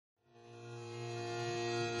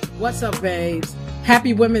What's up, babes?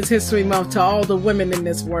 Happy Women's History Month to all the women in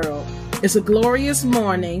this world. It's a glorious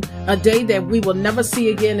morning, a day that we will never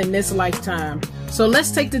see again in this lifetime. So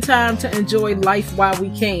let's take the time to enjoy life while we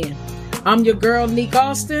can. I'm your girl, Neek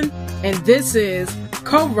Austin, and this is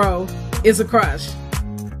Coro is a Crush.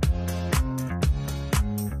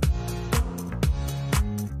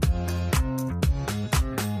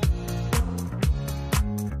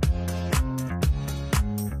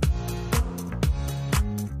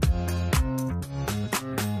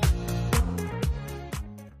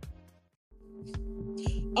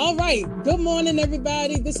 All right. Good morning,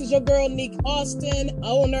 everybody. This is your girl, Neek Austin,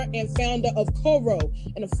 owner and founder of Coro,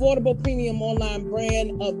 an affordable premium online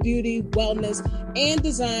brand of beauty, wellness, and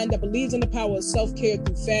design that believes in the power of self-care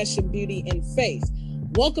through fashion, beauty, and faith.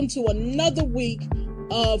 Welcome to another week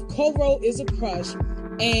of Coro is a Crush.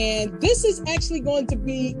 And this is actually going to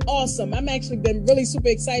be awesome. I'm actually been really super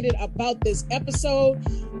excited about this episode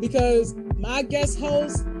because my guest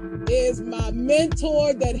host is my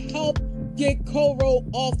mentor that helped get Coro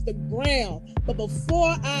off the ground. But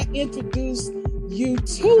before I introduce you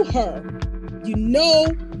to her, you know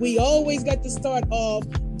we always got to start off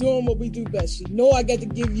doing what we do best. You know I got to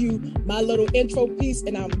give you my little intro piece,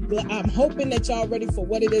 and I'm hoping that y'all ready for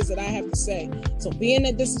what it is that I have to say. So being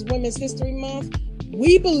that this is Women's History Month,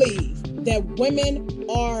 we believe that women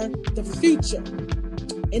are the future.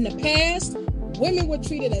 In the past, women were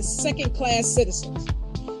treated as second-class citizens.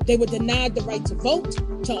 They were denied the right to vote,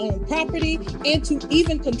 to own property, and to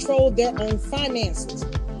even control their own finances.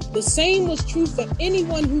 The same was true for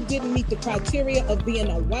anyone who didn't meet the criteria of being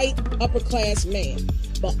a white upper-class man.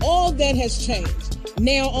 But all that has changed.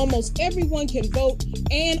 Now almost everyone can vote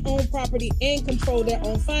and own property and control their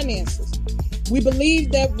own finances. We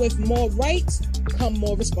believe that with more rights come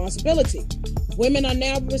more responsibility. Women are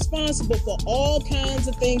now responsible for all kinds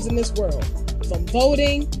of things in this world, from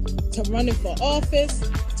voting to running for office,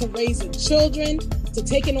 to raising children, to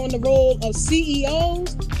taking on the role of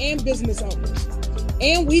CEOs and business owners.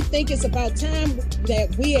 And we think it's about time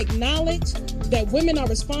that we acknowledge that women are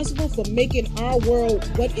responsible for making our world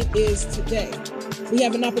what it is today. We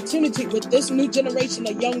have an opportunity with this new generation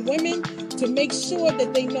of young women to make sure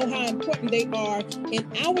that they know how important they are in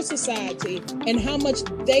our society and how much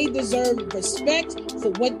they deserve respect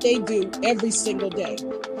for what they do every single day.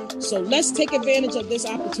 So let's take advantage of this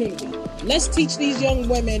opportunity. Let's teach these young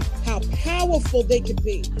women how powerful they can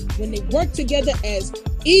be when they work together as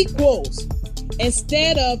equals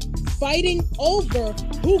instead of fighting over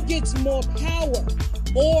who gets more power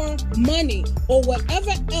or money or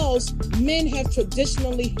whatever else men have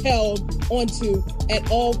traditionally held onto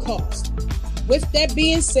at all costs. With that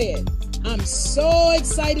being said, I'm so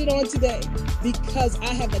excited on today because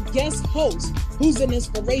I have a guest host who's an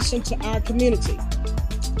inspiration to our community.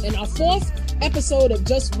 In our fourth episode of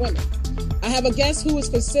Just Women, I have a guest who is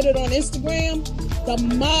considered on Instagram the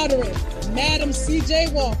modern Madam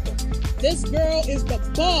CJ Walker. This girl is the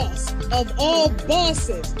boss of all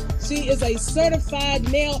bosses. She is a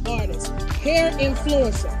certified nail artist, hair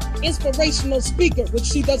influencer, inspirational speaker, which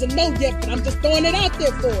she doesn't know yet, but I'm just throwing it out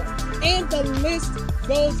there for her. And the list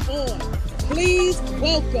goes on. Please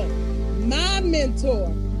welcome my mentor,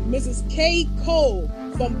 Mrs. Kay Cole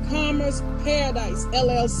from Commerce Paradise,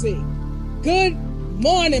 LLC. Good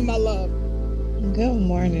morning, my love. Good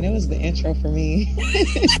morning. It was the intro for me.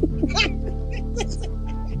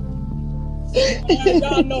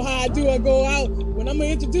 Y'all know how I do. I go out. When I'm going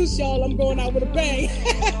to introduce y'all, I'm going out with a bang.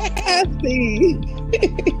 I see.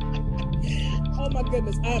 Oh, my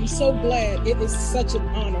goodness. I'm so glad. It is such an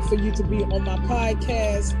honor for you to be on my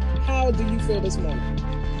podcast. How do you feel this morning?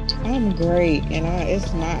 I'm great. And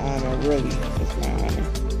it's my honor, really. It's my honor.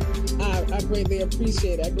 I greatly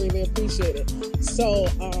appreciate it. I greatly appreciate it. So,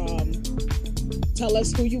 tell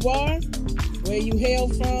us who you are, where you hail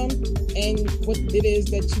from, and what it is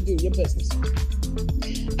that you do, your business.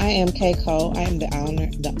 I am Kay Cole. I am the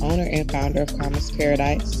owner and founder of Commerce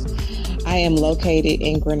Paradise. I am located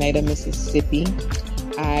in Grenada, Mississippi.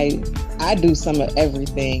 I do some of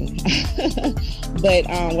everything. But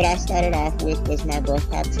what I started off with was my growth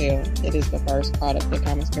cocktail. It is the first product that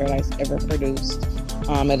Commerce Paradise ever produced.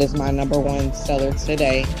 It is my number one seller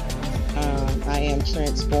today. I am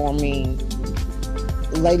transforming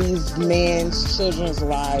ladies, men's, children's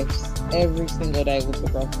lives every single day with the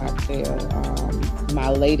growth cocktail. My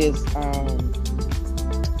latest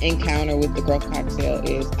encounter with the growth cocktail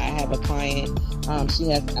is I have a client. She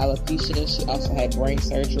has alopecia. She also had brain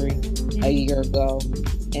surgery a year ago.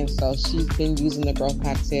 And so she's been using the growth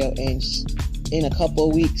cocktail, and in a couple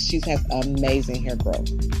of weeks, she has amazing hair growth.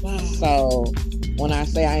 Wow. So when I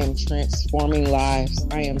say I am transforming lives,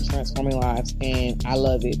 I am transforming lives, and I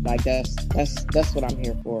love it. Like that's what I'm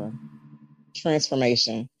here for.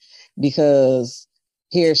 Transformation. Because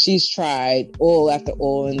here she's tried oil after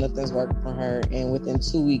oil and nothing's worked for her, and within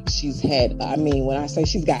 2 weeks she's had, I mean, when I say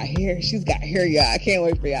she's got hair, y'all. I can't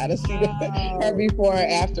wait for y'all to see her before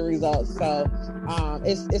and after results. So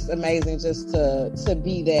it's amazing just to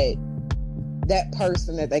be that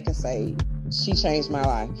person that they can say, she changed my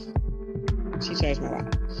life. She changed my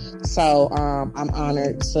life. So I'm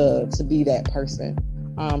honored to be that person.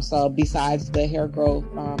 So besides the hair growth,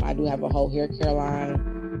 I do have a whole hair care line.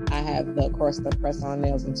 I have the press-on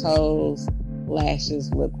nails and toes,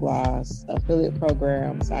 lashes, lip gloss, affiliate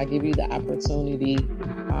programs. So I give you the opportunity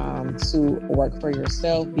to work for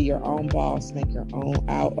yourself, be your own boss, make your own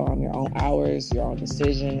hours, your own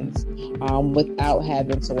decisions, without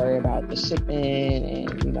having to worry about the shipping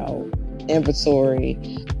and inventory.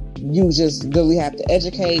 You just really have to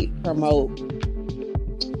educate, promote,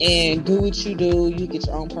 and do what you do. You get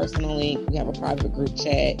your own personal link. We have a private group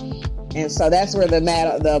chat. And so that's where the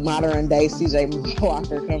modern day CJ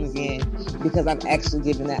Walker comes in, because I'm actually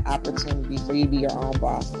giving that opportunity for you to be your own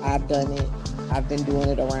boss. I've done it. I've been doing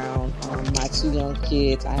it around my 2 young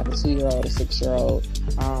kids. I have a 2-year-old, a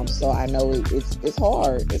 6-year-old. So I know it's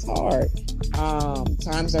hard. It's hard.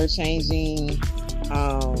 Times are changing.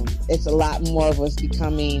 It's a lot more of us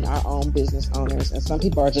becoming our own business owners, and some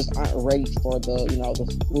people aren't ready for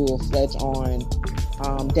the full-fledged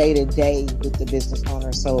on day to day with the business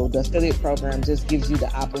owner. So the affiliate program just gives you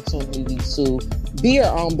the opportunity to be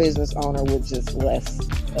your own business owner with just less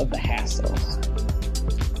of the hassle.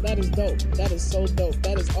 That is dope. That is so dope.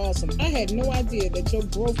 That is awesome. I had no idea that your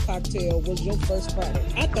growth cocktail was your first product.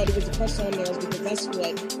 I thought it was the press-on nails because that's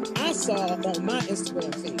what I saw on my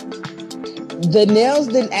Instagram feed. The nails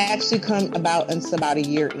didn't actually come about until about a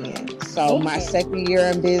year in. So my second year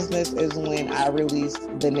in business is when I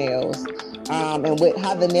released the nails. And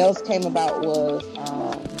how the nails came about was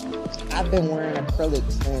I've been wearing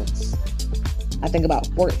acrylic since I think about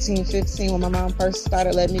 14, 15 when my mom first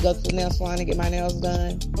started letting me go to the nail salon and get my nails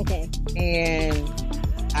done. Okay. And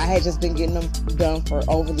I had just been getting them done for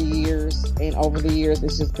over the years. And over the years,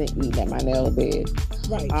 it's just been eating at my nail bed.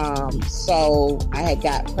 Right. So I had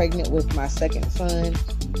got pregnant with my second son,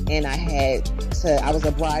 and I was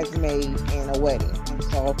a bridesmaid in a wedding. And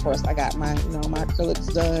so of course I got my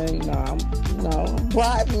acrylics done. I'm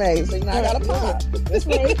bridesmaid, so I got a pop. That's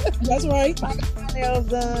right. That's right. I got my nails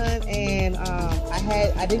done, and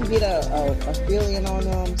I didn't get a filling on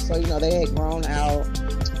them, so they had grown out.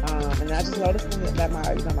 And I just noticed that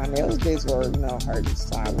my nail beds were hurting.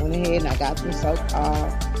 So I went ahead and I got them soaked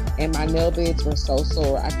off, and my nail beds were so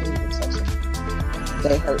sore I couldn't even touch them.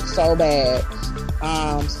 They hurt so bad.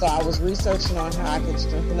 So I was researching on how I could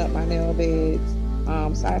strengthen up my nail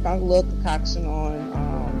beds. So I found a little concoction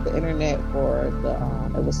on the internet for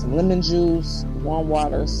it was some lemon juice, warm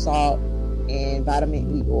water, salt, and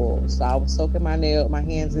vitamin E oil. So I was soaking my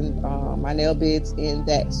hands and my nail beds in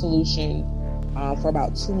that solution for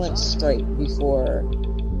about 2 months straight before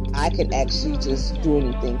I could actually just do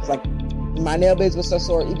anything. Like my nail beds were so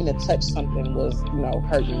sore, even to touch something was,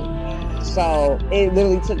 hurting me. So it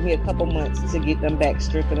literally took me a couple months to get them back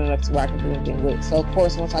strengthened enough to where I could do anything with. So of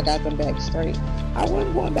course, once I got them back straight, I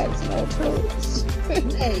wasn't going back to no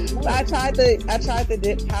acrylics. So I tried the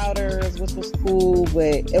dip powders, which was cool,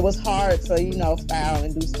 but it was hard to, file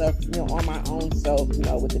and do stuff, on my own self,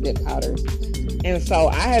 with the dip powders. And so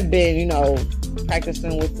I have been,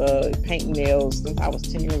 practicing with painting nails since I was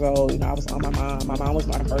 10 years old. I was on my mom. My mom was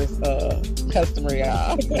my first customer,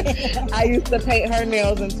 y'all. I used to paint her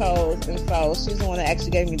nails and toes, and so she's the one that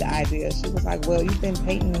actually gave me the idea. She was like, "Well, you've been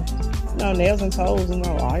painting, nails and toes,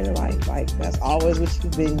 all your life. Like that's always what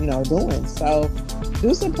you've been, doing. So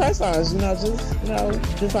do some press-ons.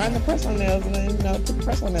 Just design the press-on nails and then put the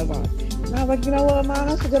press-on nails on." And I was like, "You know what, Mom?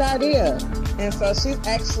 That's a good idea." And so she's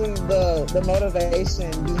actually the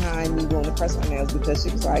motivation behind me doing the press-on nails, because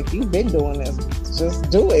she was like, "You've been doing this, just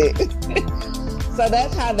do it." So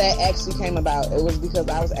that's how that actually came about. It was because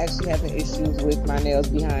I was actually having issues with my nails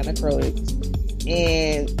behind acrylics,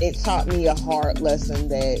 and it taught me a hard lesson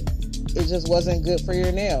that it just wasn't good for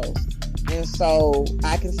your nails. And so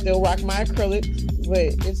I can still rock my acrylics,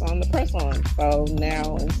 but it's on the press-on. So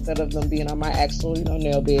now, instead of them being on my actual,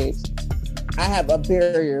 nail beds, I have a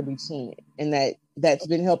barrier between it, and that's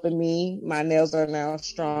been helping me. My nails are now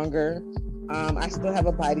stronger. I still have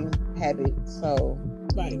a biting habit, so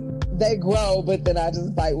they grow, but then I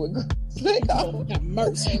just bite with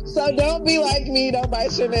mercy. So don't be like me, don't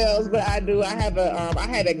bite your nails. But I do. I have I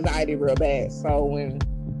had anxiety real bad. So when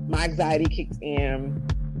my anxiety kicks in,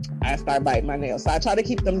 I start biting my nails. So I try to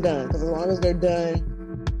keep them done, because as long as they're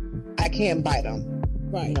done, I can't bite them.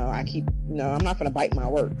 Right. You know, I'm not gonna bite my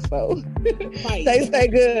work. So they stay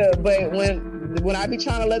good. But when I be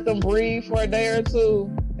trying to let them breathe for a day or two,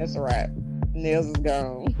 it's a wrap. Nails is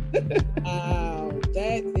gone. Wow,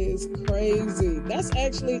 that is crazy. That's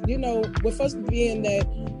actually, you know, with us being that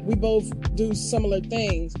we both do similar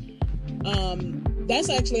things, that's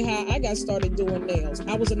actually how I got started doing nails.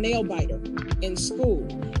 I was a nail biter in school.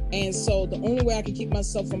 And so the only way I could keep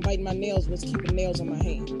myself from biting my nails was keeping nails on my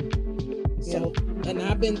hand. So, and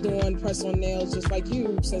I've been doing press-on nails just like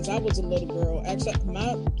you since I was a little girl. Actually,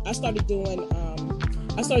 I started doing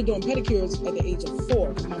pedicures at the age of 4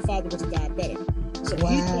 because my father was a diabetic. So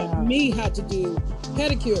he taught me how to do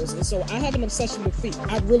pedicures, and so I have an obsession with feet.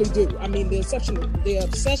 I really do. I mean, the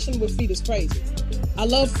obsession with feet is crazy. I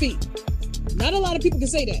love feet. Not a lot of people can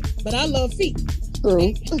say that, but I love feet.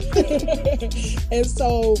 True. And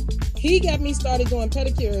so he got me started doing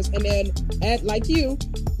pedicures, and then like you,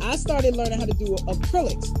 I started learning how to do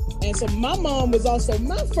acrylics. And so my mom was also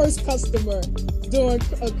my first customer doing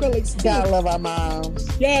acrylics too. Gotta love our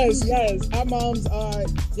moms. Yes. Our moms are,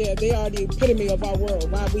 they are the epitome of our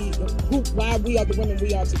world. Why we are the women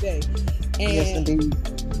we are today. And yes, indeed.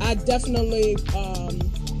 I definitely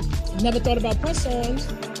never thought about press-ons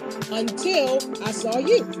until I saw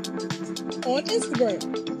you on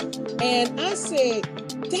Instagram. And I said,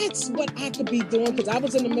 that's what I could be doing, because I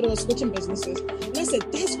was in the middle of switching businesses. And I said,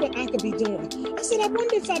 that's what I could be doing. I said, I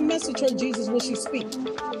wonder if I message her, Jesus, will she speak?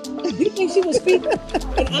 You think she will speak?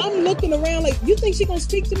 And I'm looking around like, you think she gonna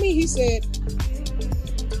speak to me? He said,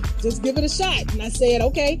 just give it a shot. And I said,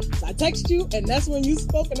 okay. So I text you, and that's when you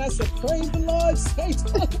spoke, and I said, praise the Lord, saints.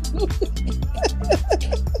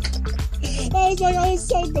 I was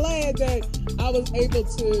so glad that I was able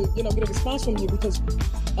to, get a response from you, because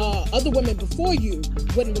other women before you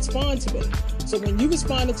wouldn't respond to me. So when you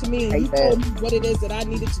responded to me and you told me what it is that I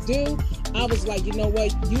needed to do, I was like, you know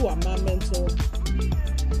what? You are my mentor.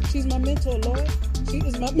 She's my mentor, Lord. She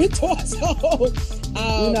is my mentor. So,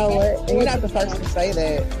 you know what? And you're not the first to say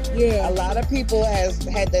that. Yeah. A lot of people has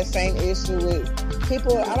had that same issue with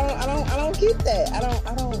people. I don't get that.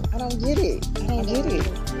 I don't get it. I don't get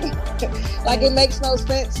it. Like, it makes no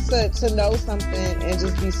sense to know something and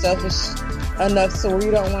just be selfish enough so where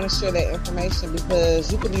you don't want to share that information,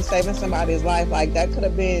 because you could be saving somebody's life. Like, that could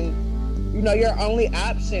have been, your only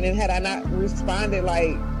option. And had I not responded,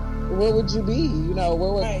 like, where would you be? Where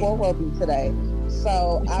would Coro be today?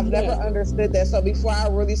 So I've never understood that. So before I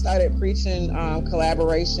really started preaching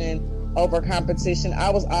collaboration over competition,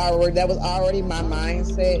 that was already my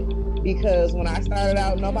mindset, because when I started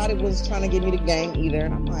out, nobody was trying to give me the game either.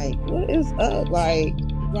 And I'm like, what is up? Like,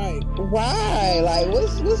 why? Like,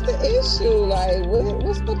 what's the issue? Like,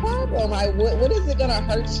 what's the problem? Like, what is it gonna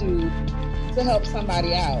hurt you to help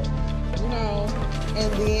somebody out?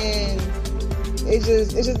 And then it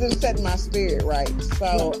just didn't set my spirit right.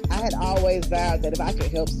 So I had always vowed that if I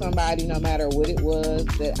could help somebody, no matter what it was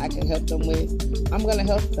that I could help them with, I'm gonna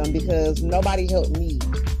help them, because nobody helped me.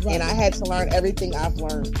 And I had to learn everything I've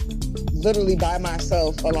learned literally by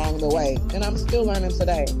myself along the way, and I'm still learning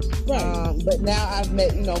today. But now I've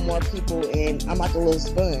met more people, and I'm like a little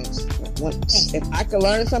sponge. If I could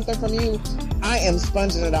learn something from you, I am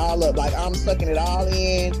sponging it all up. Like, I'm sucking it all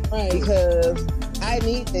in, because I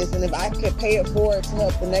need this, and if I could pay it forward to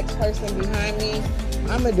help the next person behind me,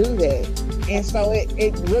 I'm gonna do that. And so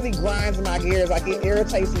it really grinds my gears. Like, it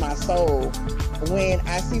irritates my soul when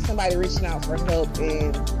I see somebody reaching out for help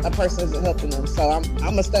and a person isn't helping them. So I'm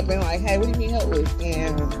gonna step in like, hey, what do you need help with?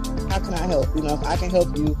 And how can I help? If I can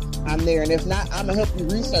help you, I'm there. And if not, I'm gonna help you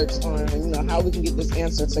research on, how we can get this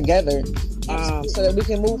answer together, so that we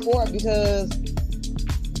can move forward. Because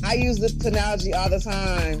I use this analogy all the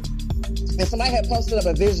time. And somebody had posted up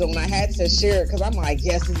a visual, and I had to share it, because I'm like,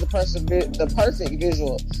 yes, this is the perfect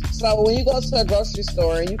visual. So when you go to a grocery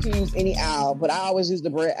store, and you can use any aisle, but I always use the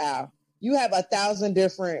bread aisle. You have 1,000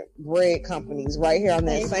 different bread companies right here on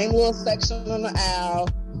that same little section on the aisle.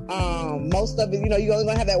 Most of it, you're only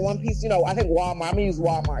gonna have that one piece. I think Walmart. I'm gonna use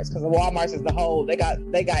Walmart's, because the Walmart's is the whole. They got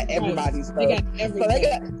everybody's stuff. They got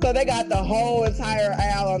everything. So they got the whole entire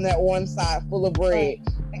aisle on that one side full of bread.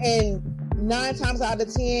 And 9 times out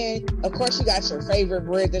of 10, of course, you got your favorite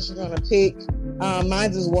bread that you're gonna pick.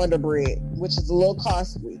 Mine is Wonder Bread, which is a little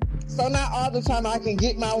costly. So not all the time I can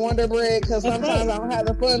get my Wonder Bread, because sometimes I don't have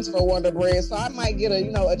the funds for Wonder Bread. So I might get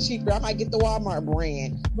a cheaper. I might get the Walmart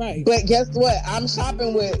brand. Right. But guess what? I'm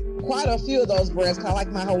shopping with quite a few of those brands, because I like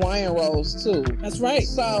my Hawaiian rolls too. That's right.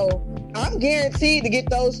 So I'm guaranteed to get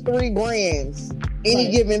those 3 brands any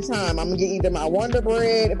given time. I'm gonna get either my Wonder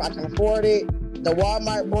Bread if I can afford it, the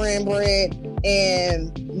Walmart brand bread,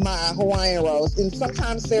 and my Hawaiian rolls, and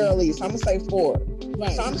sometimes Sara Lee. So I'm gonna say 4.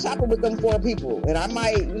 Right. So I'm shopping with them 4 people, and I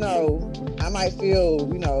might feel,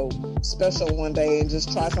 special one day and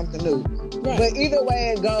just try something new. Right. But either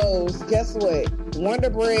way it goes, guess what? Wonder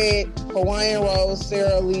Bread, Hawaiian rolls,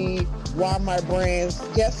 Sara Lee, Walmart brands.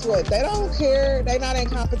 Guess what? They don't care. They're not in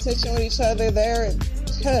competition with each other. They're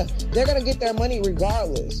gonna get their money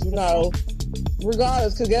regardless.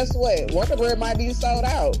 Regardless, because guess what? Wonder Bread might be sold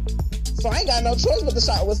out. So I ain't got no choice but to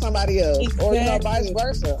shop with somebody else. Exactly. Or vice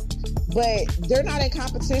versa. But they're not in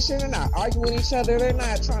competition. They're not arguing with each other. They're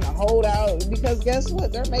not trying to hold out, because guess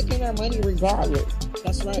what? They're making their money regardless.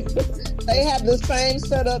 That's right. They have the same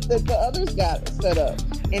setup that the others got set up.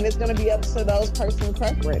 And it's going to be up to those personal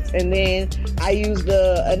preference. And then I use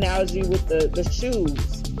the analogy with the shoes.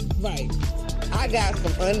 Right. I got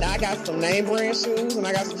some name brand shoes, and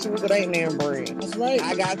I got some shoes that ain't name brand. That's right.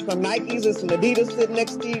 I got some Nikes and some Adidas sitting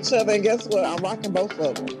next to each other, and guess what? I'm rocking both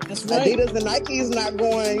of them. That's right. Adidas and Nikes not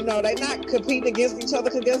going, they not competing against each other,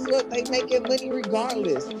 because guess what? They making money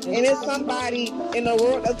regardless. And it's somebody in the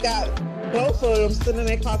world that's got both of them sitting in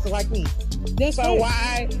their closet like me. That's so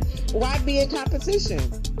right. why be in competition?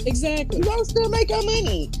 Exactly. You don't still make your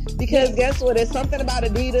money. Because guess what? There's something about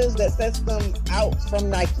Adidas that sets them out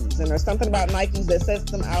from Nikes. And there's something about Nikes that sets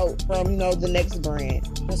them out from, the next brand.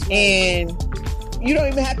 That's right. And you don't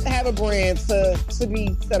even have to have a brand to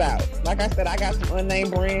be set out. Like I said, I got some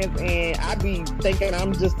unnamed brands, and I be thinking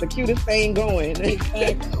I'm just the cutest thing going.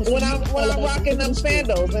 Exactly. when I'm rocking them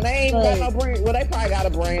sandals, and they ain't got no brand. Well, they probably got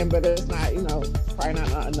a brand, but it's not, probably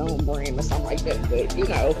not a known brand or something like that. But, you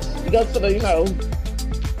go to the,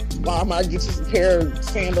 Walmart, get you some pair of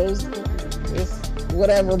sandals. It's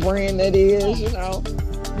whatever brand that is,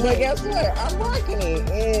 But guess what? I'm rocking it.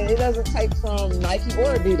 And it doesn't take from Nike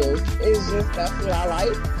or Adidas. It's just that's what I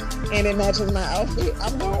like. And it matches my outfit.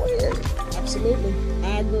 I'm going to wear it. Absolutely.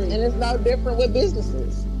 I agree. And it's no different with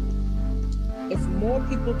businesses. If more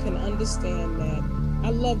people can understand that,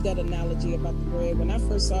 I love that analogy about the bread. When I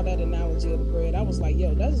first saw that analogy of the bread, I was like,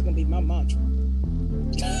 yo, that is going to be my mantra.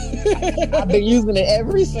 I've been using it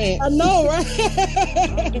ever since. I know, right?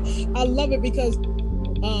 I love it because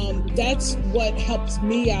that's what helps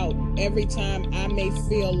me out every time I may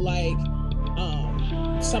feel like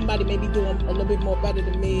somebody may be doing a little bit more better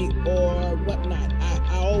than me or whatnot.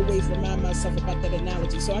 I always remind myself about that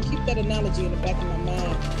analogy. So I keep that analogy in the back of my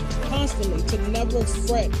mind constantly, to never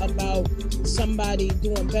fret about somebody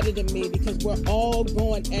doing better than me, because we're all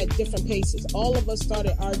going at different paces. All of us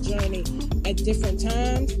started our journey at different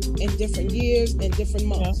times, in different years, and different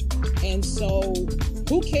months. Yeah. And so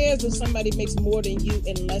who cares if somebody makes more than you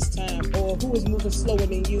in less time, or who is moving slower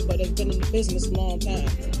than you but has been in the business a long time?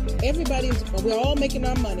 We're all making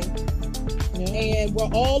our money. And we're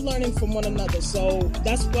all learning from one another. So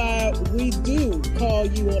that's why we do call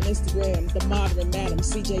you on Instagram the Modern Madam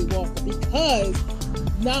CJ Walker, because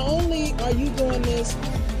not only are you doing this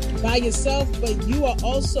by yourself, but you are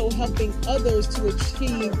also helping others to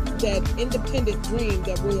achieve that independent dream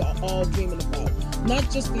that we are all dreaming about.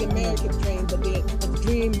 Not just the American dream, but the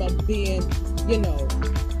dream of being,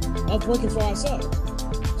 of working for ourselves.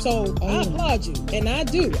 So I applaud you, and I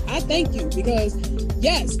do. I thank you, because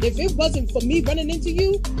yes, if it wasn't for me running into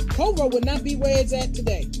you, Coro would not be where it's at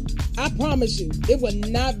today. I promise you, it would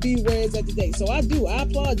not be where it's at today. So I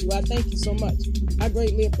applaud you. I thank you so much. I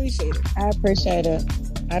greatly appreciate it. I appreciate it.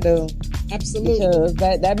 I do. Absolutely. Because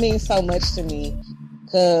that means so much to me.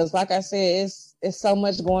 Because like I said, it's so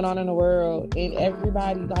much going on in the world, and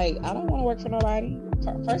everybody, I don't want to work for nobody.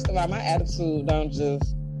 First of all, my attitude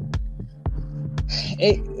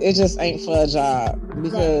it just ain't for a job,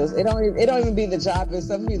 because it don't even be the job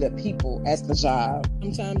itself, it be the people as the job.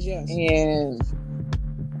 Sometimes, yes. And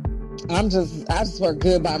I just work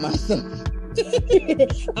good by myself.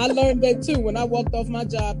 I learned that too when I walked off my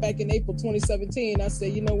job back in April 2017. I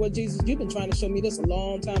said, you know what, Jesus, you've been trying to show me this a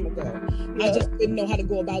long time ago. Yeah. I just didn't know how to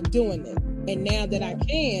go about doing it. And now that I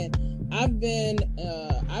can, I've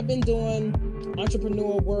been doing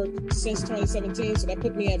entrepreneur work since 2017, so that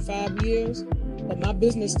put me at 5 years. But my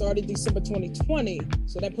business started December 2020,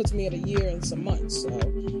 so that puts me at a year and some months. So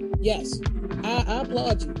yes, I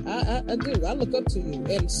applaud you. I do. I look up to you,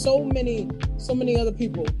 and so many other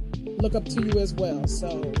people look up to you as well.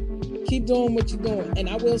 So keep doing what you're doing. And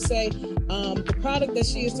I will say, the product that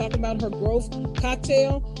she is talking about, her growth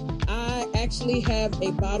cocktail, I actually have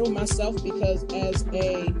a bottle myself, because as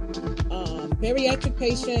a bariatric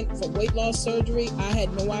patient for weight loss surgery, I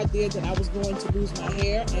had no idea that I was going to lose my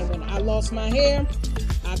hair. And when I lost my hair,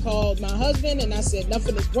 I called my husband and I said,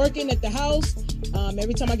 nothing is working at the house.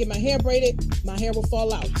 Every time I get my hair braided, my hair will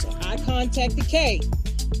fall out. So I contacted Kay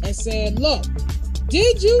and said, look,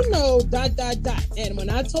 did you know ... And when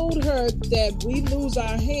I told her that we lose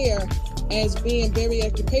our hair as being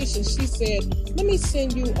bariatric patients, she said, let me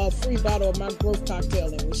send you a free bottle of my growth cocktail.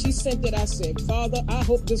 And when she sent it, I said, Father, I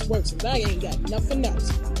hope this works, because I ain't got nothing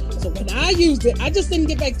else. So when I used it, I just didn't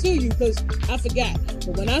get back to you because I forgot.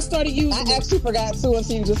 But when I started using I actually forgot too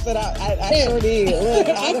until you just said I sure did. Look,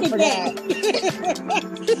 I forgot.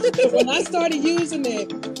 But when I started using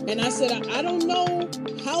it, and I said, I don't know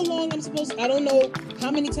how long I'm supposed to, I don't know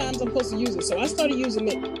how many times I'm supposed to use it. So I started using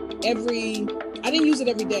it I didn't use it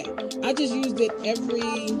every day. I just used it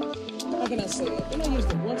how can I say it? When I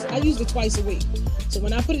used it once, I used it twice a week. So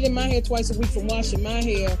when I put it in my hair twice a week from washing my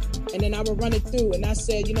hair, and then I would run it through, and I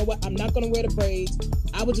said, you know what, I'm not going to wear the braids.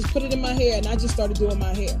 I would just put it in my hair, and I just started doing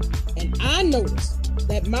my hair. And I noticed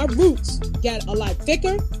that my roots got a lot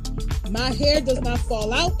thicker. My hair does not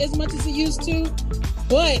fall out as much as it used to,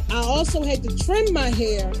 but I also had to trim my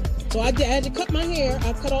hair. So I had to cut my hair.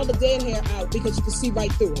 I cut all the dead hair out because you could see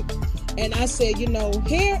right through it. And I said, you know,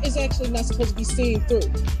 hair is actually not supposed to be seen through.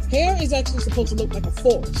 Hair is actually supposed to look like a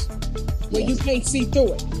forest where you can't see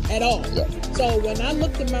through it at all. Yeah. So when I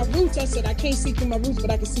looked at my roots, I said, I can't see through my roots,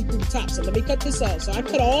 but I can see through the top. So let me cut this off. So I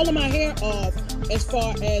cut all of my hair off as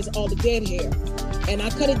far as all the dead hair. And I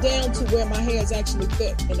cut it down to where my hair is actually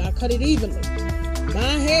thick. And I cut it evenly. My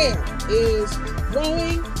hair is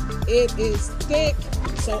growing. It is thick.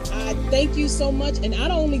 So I thank you so much. And I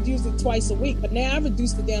don't only use it twice a week, but now I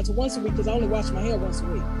reduced it down to once a week because I only wash my hair once a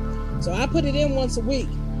week. So I put it in once a week.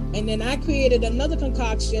 And then I created another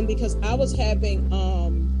concoction because I was having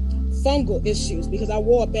fungal issues because I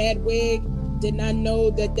wore a bad wig. Did not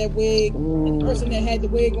know that wig, the person that had the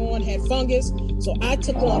wig on had fungus. So I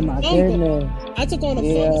took on fungus. I took on a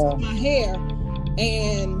fungus in my hair.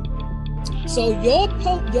 And so your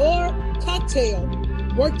cocktail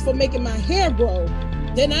worked for making my hair grow.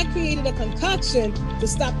 Then I created a concoction to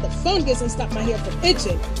stop the fungus and stop my hair from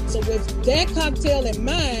itching. So with that cocktail in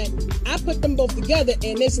mind, I put them both together,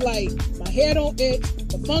 and it's like my hair don't itch,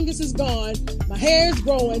 the fungus is gone, my hair is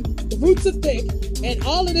growing, the roots are thick, and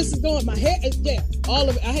all of this is going. My hair is all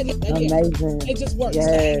of it. I had it. Amazing. It just works.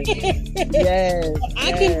 Yes. Yes.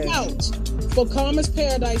 I can vouch for Karma's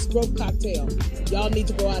Paradise Growth Cocktail. Y'all need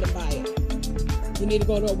to go out and buy it. You need to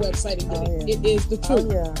go to our website and get it. It is the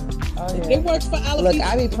truth. It works for alopecia. Look,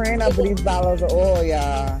 I be praying over these bottles of oil,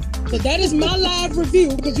 y'all. So that is my live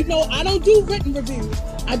review, because you know I don't do written reviews.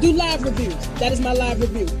 I do live reviews. That is my live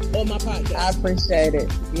review on my podcast. I appreciate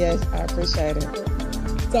it. Yes, I appreciate it.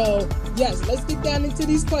 So, yes, let's get down into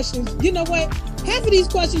these questions. You know what? Half of these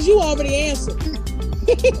questions you already answered.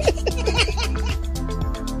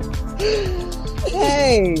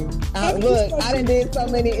 Hey, look, I done did so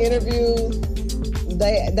many interviews.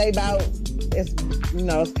 They about, it's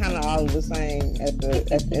kind of all the same at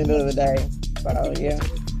the end of the day. So yeah.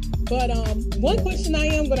 But one question I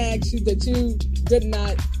am going to ask you that you did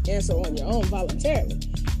not answer on your own voluntarily.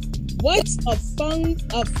 What's a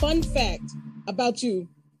fun fact about you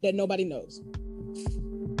that nobody knows?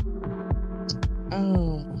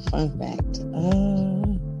 Oh, fun fact.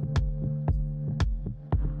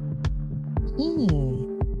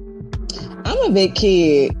 I'm a big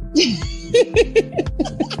kid.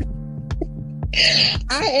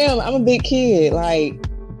 I am. I'm a big kid. Like,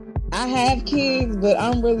 I have kids, but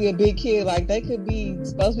I'm really a big kid. Like, they could be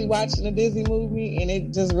supposed to be watching a Disney movie, and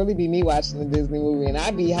it just really be me watching the Disney movie, and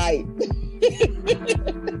I be hyped.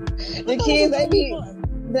 The kids,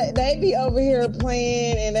 they be over here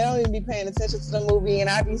playing, and they don't even be paying attention to the movie, and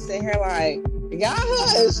I be sitting here like, y'all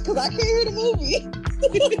hush, because I can't hear the movie.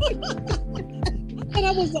 And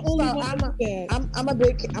I was the only one. I'm a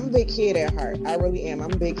big kid at heart. I really am.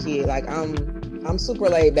 I'm a big kid. Like, I'm super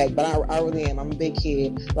laid back, but I really am. I'm a big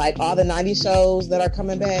kid. Like, all the 90s shows that are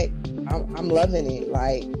coming back, I'm loving it.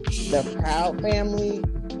 Like, the Proud Family.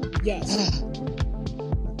 Yes.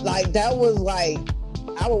 Like, that was like,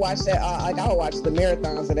 I would watch that. I would watch the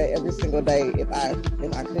marathons of that every single day if I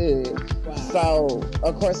could. Wow. So,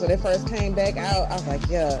 of course, when it first came back out, I was like,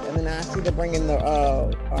 yeah. And then I see them bringing the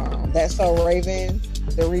That's So Raven.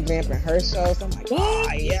 They're revamping her show. So I'm like, oh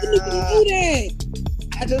yeah.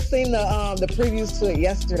 I just seen the previews to it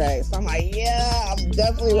yesterday. So I'm like, yeah, I'm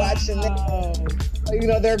definitely watching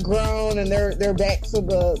that. They're grown and they're back to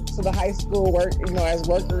the high school work, as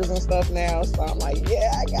workers and stuff now. So I'm like,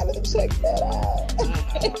 yeah, I gotta check that out.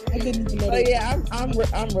 I didn't even know. But yeah, I'm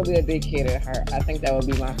really a big kid at heart. I think that would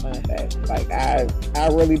be my fun fact. Like, I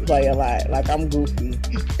really play a lot. Like, I'm goofy.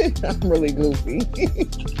 I'm really goofy.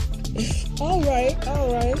 All right.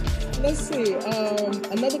 Let's see.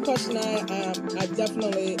 Another question I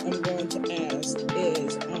definitely am going to ask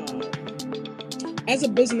is, as a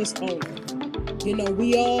business owner, you know,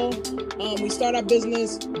 we all, we start our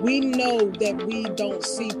business, we know that we don't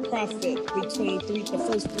see profit between the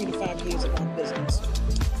first 3 to 5 years of our business.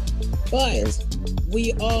 But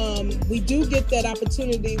we do get that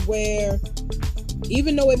opportunity where,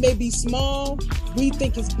 even though it may be small, we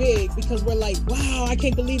think it's big because we're like, wow, I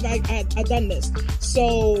can't believe I done this.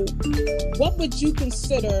 So what would you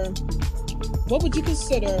consider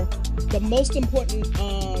the most important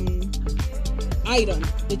item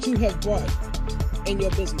that you have brought in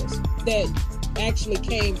your business that actually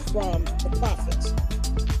came from the profits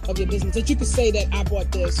of your business, that you could say that I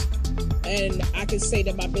bought this and I can say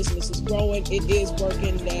that my business is growing, it is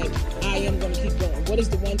working, that I am going to keep going? What is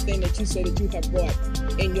the one thing that you say that you have brought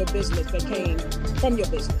in your business that came from your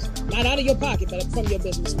business? Not out of your pocket, but from your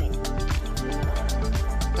business money.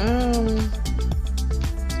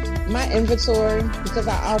 My inventory, because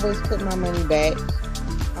I always put my money back.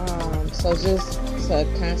 So just to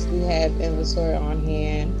constantly have inventory on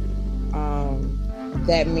hand,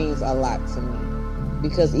 that means a lot to me.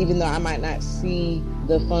 Because even though I might not see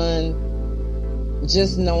the fund,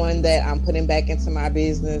 just knowing that I'm putting back into my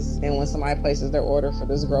business, and when somebody places their order for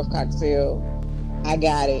this growth cocktail, I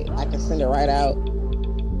got it, I can send it right out.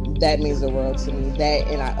 That means the world to me. That,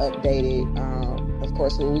 and I update it. Of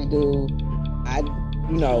course, what we do,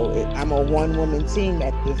 I'm a one-woman team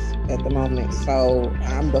at the moment. So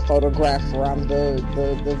I'm the photographer, I'm the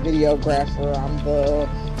videographer,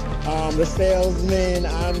 I'm the salesman,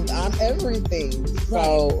 I'm everything.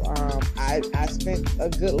 So I spent a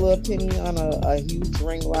good little penny on a huge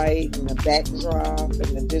ring light and a backdrop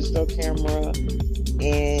and a digital camera,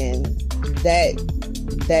 and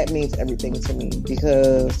that means everything to me,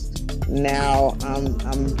 because now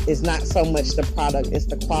it's not so much the product, it's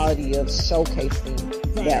the quality of showcasing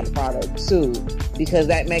that product too, because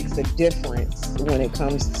that makes a difference when it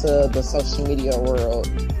comes to the social media world,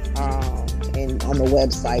 and on the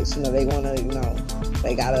websites. They want to,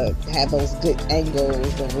 they gotta have those good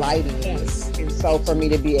angles and lighting. Yes. And so for me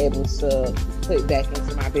to be able to put back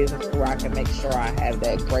into my business where I can make sure I have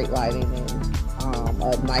that great lighting and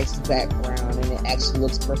a nice background, and it actually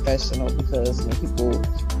looks professional, because when people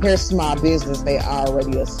hear small business, they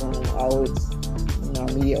already assume, oh, it's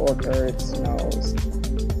mediocre, it's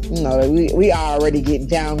we already get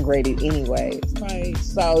downgraded anyways. Right.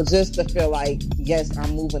 So just to feel like, yes,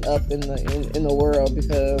 I'm moving up in the world,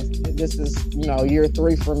 because this is year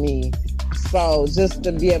 3 for me. So just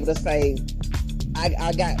to be able to say,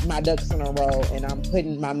 I got my ducks in a row and I'm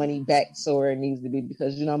putting my money back to where it needs to be,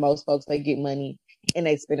 because most folks, they get money and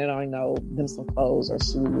they spend it on them some clothes or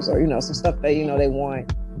shoes or some stuff that they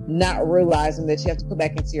want, not realizing that you have to put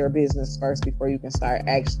back into your business first before you can start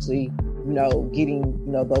actually getting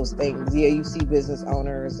those things. Yeah, you see business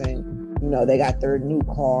owners and they got their new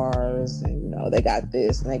cars and they got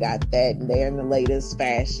this and they got that and they're in the latest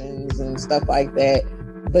fashions and stuff like that,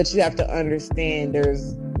 but you have to understand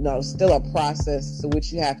there's still a process to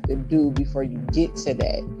which you have to do before you get to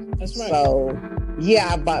that. That's right. So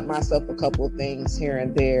yeah, I bought myself a couple of things here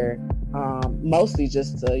and there, mostly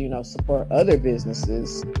just to support other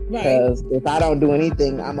businesses. Because if I don't do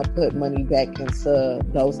anything, I'm gonna put money back into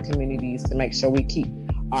those communities to make sure we keep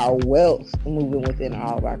our wealth moving within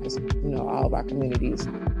all of our communities.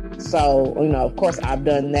 So of course I've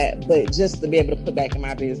done that, but just to be able to put back in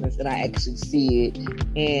my business and I actually see it,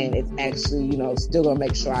 and it's actually still gonna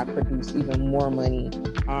make sure I produce even more money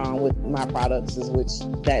with my products, which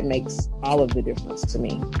that makes all of the difference to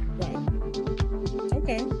me. Right.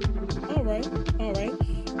 Okay. All right.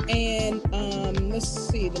 And let's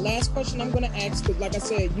see. The last question I'm going to ask, because like I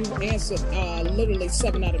said, you answered literally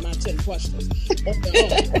 7 out of my 10 questions.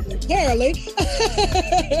 Apparently.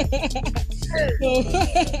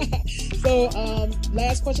 So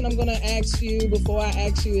last question I'm going to ask you before I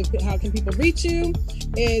ask you how can people reach you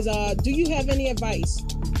is, do you have any advice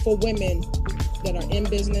for women that are in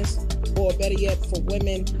business, or better yet, for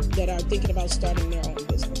women that are thinking about starting their own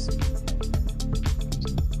business?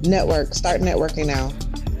 Start networking now.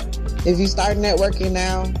 If you start networking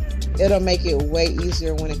now, it'll make it way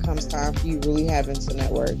easier when it comes time for you really having to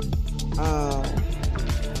network.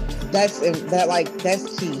 That's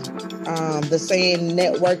key. The saying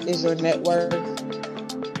network is your net worth,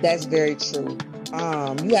 that's very true.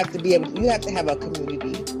 You have to have a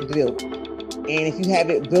community built. And if you have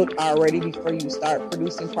it built already before you start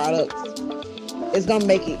producing products, it's gonna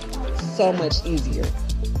make it so much easier.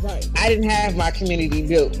 Right. I didn't have my community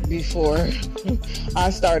built before I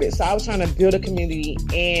started. So I was trying to build a community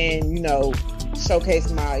and, showcase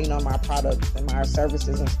my, you know, my products and my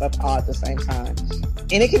services and stuff all at the same time.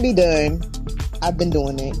 And it can be done. I've been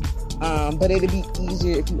doing it. But it'd be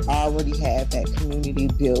easier if you already have that community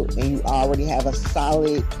built and you already have a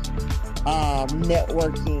solid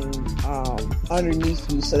networking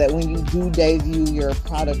underneath you, so that when you do debut your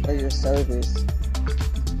product or your service,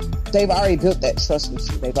 they've already built that trust with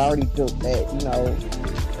you. They've already built that, you know,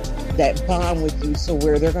 that bond with you, so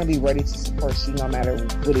where they're going to be ready to support you no matter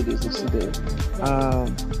what it is that you do.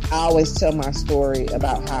 I always tell my story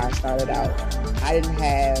about how I started out. I didn't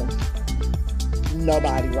have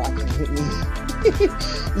nobody rocking with me.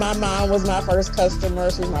 My mom was my first customer.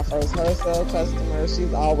 She was my first wholesale customer.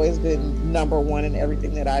 She's always been number one in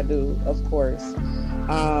everything that I do, of course.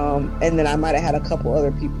 And then I might have had a couple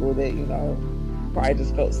other people that, you know, probably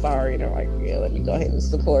just felt sorry and they're like, yeah, let me go ahead and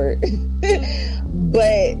support.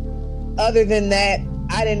 But other than that,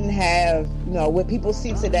 I didn't have, you know, what people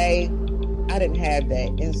see today, I didn't have that.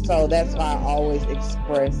 And so that's why I always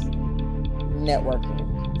express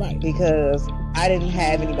networking. Right. Because I didn't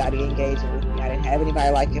have anybody engaging with me. I didn't have anybody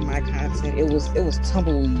liking my content. It was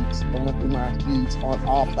tumbleweeds going through my feeds on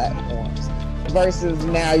all platforms. Versus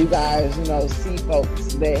now you guys, you know, see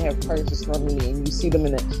folks that have purchased from me and you see them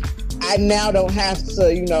in it. I now don't have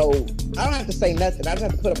to, you know, I don't have to say nothing. I just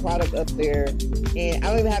have to put a product up there and I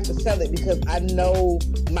don't even have to sell it because I know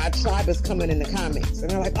my tribe is coming in the comments. And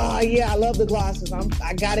they're like, oh yeah, I love the glosses.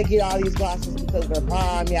 I got to get all these glosses because they're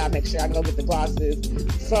bomb. Yeah, I make sure I go get the glosses.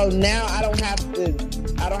 So now I don't have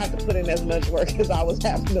to put in as much work as I was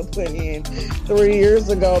having to put in 3 years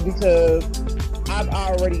ago because I've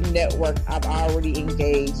already networked, I've already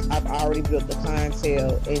engaged, I've already built the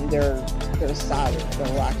clientele, and they're solid,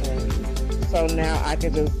 they're rocking with me. So now I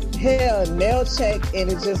can just nail check,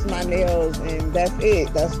 and it's just my nails, and that's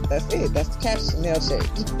it. That's it. That's the caption, nail check.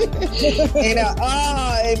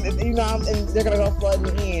 and you know, and they're gonna go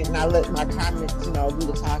flooding in, and I let my comments, you know, do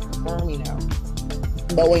the talking for me now.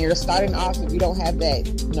 But when you're starting off, if you don't have that,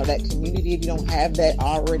 you know, that community, if you don't have that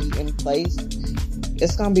already in place,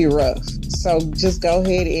 it's gonna be rough. So just go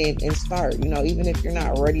ahead and start, you know, even if you're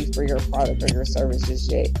not ready for your product or your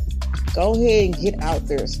services yet, go ahead and get out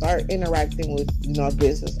there, start interacting with, you know,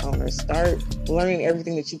 business owners, start learning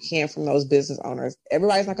everything that you can from those business owners.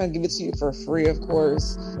 Everybody's not going to give it to you for free, of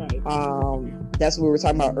course. Right. That's what we were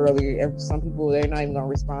talking about earlier. Some people, they're not even going to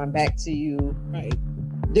respond back to you. Right.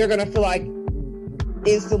 They're going to feel like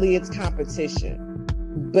instantly it's competition.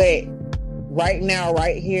 But right now,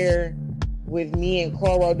 right here, with me and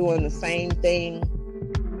Coro doing the same thing,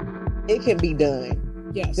 it can be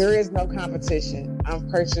done. Yes. There is no competition. I'm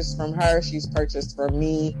purchased from her. She's purchased from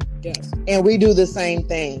me. Yes. And we do the same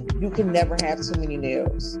thing. You can never have too many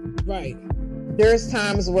nails. Right. There's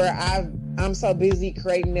times where I'm so busy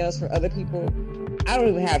creating nails for other people, I don't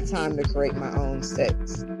even have time to create my own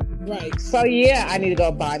sets. Right. So yeah, I need to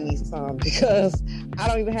go buy me some because I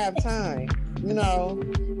don't even have time, you know?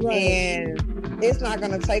 Right. And it's not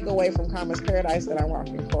going to take away from Commerce Paradise that I'm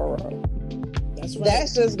rocking Coro. That's right.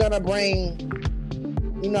 That's just going to bring,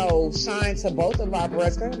 you know, shine to both of our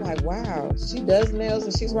breasts. They're like, wow, she does nails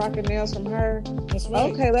and she's rocking nails from her. That's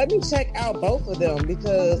right. Okay, let me check out both of them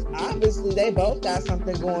because obviously they both got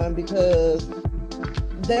something going because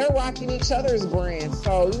they're rocking each other's brands.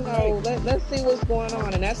 So, you know, let's see what's going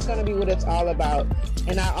on. And that's going to be what it's all about.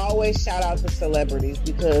 And I always shout out to celebrities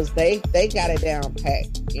because they got it down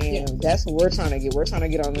packed. And that's what we're trying to get. We're trying to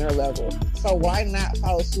get on their level. So why not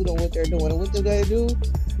follow suit on what they're doing? And what do they do?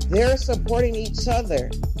 They're supporting each other.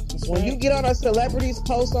 When you get on a celebrity's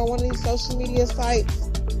post on one of these social media sites,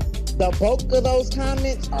 the bulk of those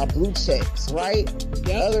comments are blue checks, right?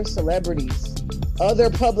 Yep. Other celebrities, other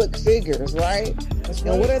public figures, right?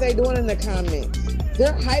 And what are they doing in the comments?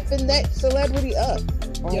 They're hyping that celebrity up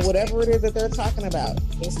on whatever it is that they're talking about.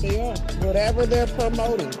 Yes, they are. Whatever they're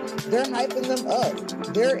promoting, they're hyping them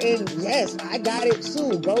up. They're in, yes, I got it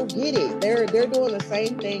too. Go get it. They're doing the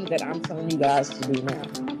same thing that I'm telling you guys to do now.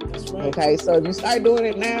 That's right. Okay, so if you start doing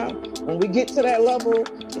it now, when we get to that level,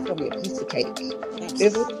 it's gonna be a piece of cake.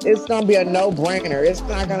 It's gonna be a no-brainer. It's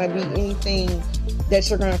not gonna be anything that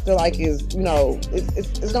you're gonna feel like is, you know,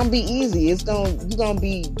 it's gonna be easy. You're gonna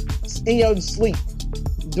be in your sleep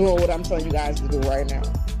doing what I'm telling you guys to do right now.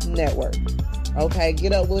 Network. Okay,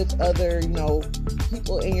 get up with other, you know,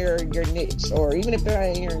 people in your niche, or even if they're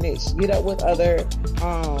not in your niche, get up with other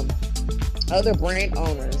brand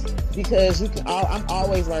owners because I'm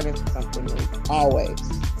always learning something new.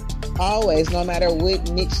 Always, no matter what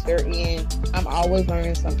niche they're in, I'm always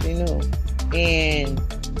learning something new. And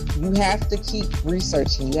You have to keep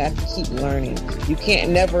researching. You have to keep learning. You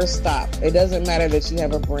can't never stop. It doesn't matter that you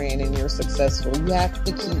have a brand and you're successful. You have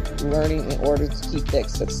to keep learning in order to keep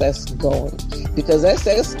that success going. Because that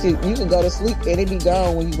success, you can go to sleep and it be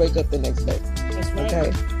gone when you wake up the next day. That's right.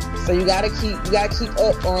 Okay. So you gotta keep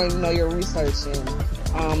up on, your research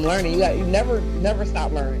and learning. You never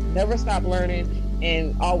stop learning. Never stop learning,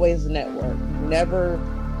 and always network.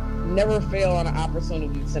 Never fail on an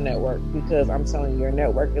opportunity to network, because I'm telling you, your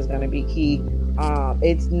network is going to be key.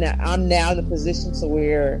 I'm now in the position to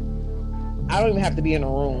where I don't even have to be in a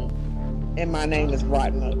room and my name is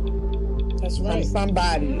brought up. That's right. From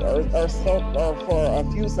somebody or for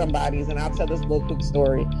a few somebodies, and I'll tell this little quick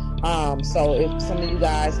story. So if some of you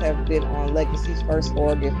guys have been on Legacy's First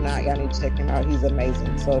Org, if not, y'all need to check him out. He's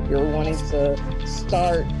amazing. So if you're wanting to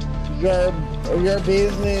start your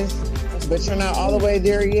business, but you're not all the way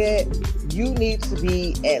there yet, you need to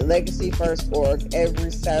be at Legacy First Org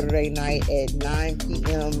every Saturday night at 9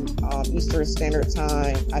 p.m. Eastern Standard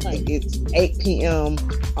Time. I think it's 8 p.m.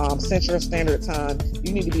 Central Standard Time.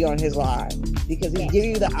 You need to be on his live, because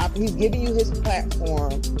he's giving you his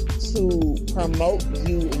platform to promote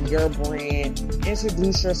you and your brand,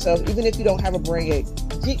 introduce yourself. Even if you don't have a brand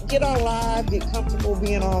yet, get on live, get comfortable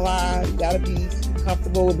being on live. You gotta be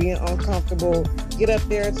comfortable with being uncomfortable. Get up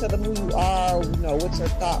there and tell them who you are, what your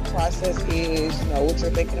thought process is, what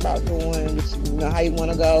you're thinking about doing, how you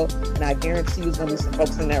want to go. And I guarantee there's going to be some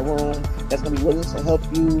folks in that room that's going to be willing to help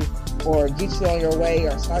you or get you on your way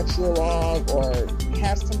or start you along or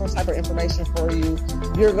have some type of information for you.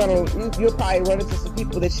 You'll probably run into some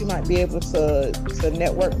people that you might be able to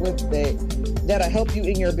network with that'll help you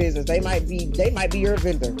in your business. They might be your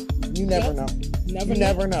vendor. You never know. You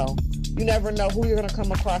never know. You never know who you're going to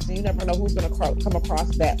come across, and you never know who's going to come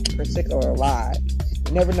across that particular live.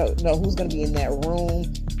 You never know who's going to be in that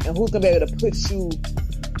room and who's going to be able to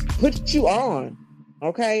put you on.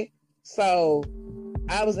 Okay? So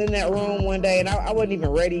I was in that room one day, and I wasn't even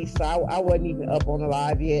ready, so I wasn't even up on the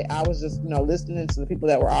live yet. I was just, listening to the people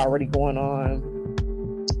that were already going on.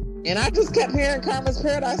 And I just kept hearing Karma's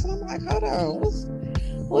Paradise, and I'm like, hold on,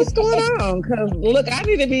 what's going on? Because look, I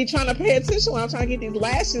need to be trying to pay attention when I'm trying to get these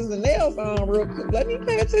lashes and nails on real quick. Let me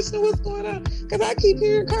pay attention to what's going on, because I keep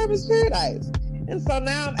hearing Karma's Paradise. And so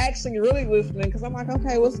now I'm actually really listening, because I'm like,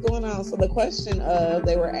 okay, what's going on? So the question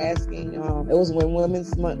they were asking, it was when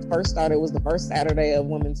Women's Month first started. It was the first Saturday of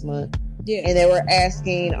Women's Month. Yeah. And they were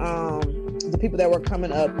asking the people that were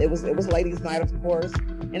coming up. It was Ladies' Night, of course.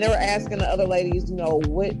 And they were asking the other ladies,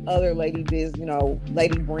 what other lady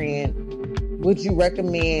lady brand would you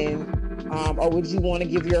recommend, or would you want to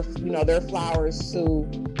give your, their flowers to,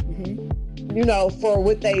 for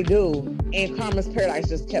what they do? And Karma's Paradise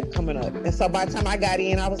just kept coming up. And so by the time I got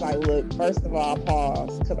in, I was like, look, first of all,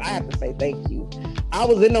 pause, because I have to say thank you. I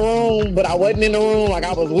was in the room, but I wasn't in the room. Like,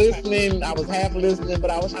 I was listening. I was half listening,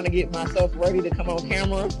 but I was trying to get myself ready to come on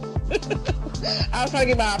camera. I was trying to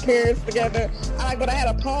get my appearance together. But I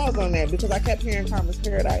had a pause on that because I kept hearing Karma's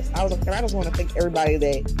Paradise. I was like, I just want to thank everybody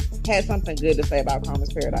that had something good to say about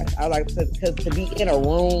Karma's Paradise. I was like, because to be in a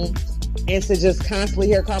room and to just constantly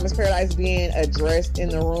hear Karma's Paradise being addressed in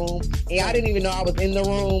the room. And I didn't even know I was in the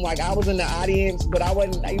room. Like, I was in the audience, but I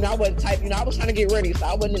wasn't typing. I was trying to get ready, so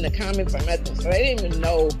I wasn't in the comments or nothing. So they didn't even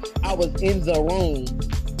know I was in the room.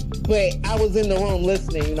 But I was in the room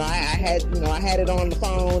listening. I had it on the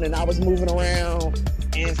phone and I was moving around.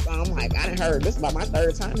 And so I'm like, I done heard this is about my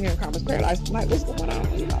third time here in Karma's Paradise. I'm like, what's going on?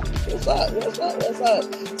 What's up?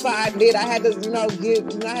 So I had to, I had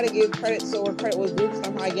to give credit so where credit was due. So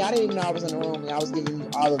I'm like, y'all didn't even know I was in the room. I was giving you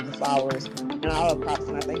all of the flowers and all the props,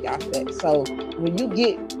 and I thank y'all for that. So when you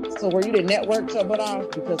get where you the network your butt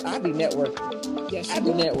off, because I be networking. Yes, I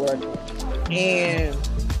be networking. And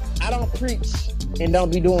I don't preach and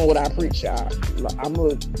don't be doing what I preach, y'all.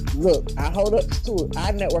 Look, I hold up to it.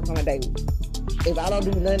 I network on a daily. If I don't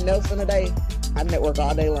do nothing else in a day, I network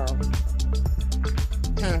all day long.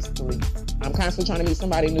 Constantly. I'm constantly trying to meet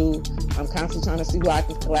somebody new. I'm constantly trying to see who I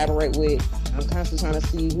can collaborate with. I'm constantly trying to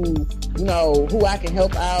see who I can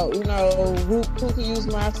help out, who can use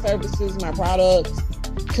my services, my products.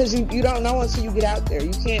 Because you don't know until you get out there.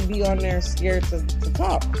 You can't be on there scared to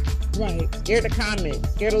talk. Right. Scared to comment,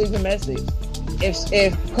 scared to leave a message.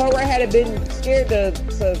 If Cora had been scared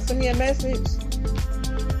to send me a message,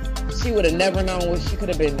 she would have never known what she could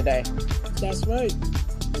have been today. That's right.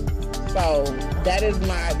 So that is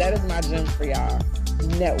my gem for y'all.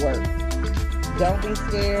 Network. Don't be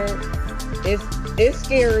scared. It's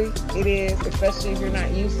scary. It is, especially if you're not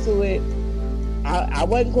used to it. I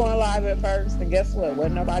wasn't going live at first, and guess what?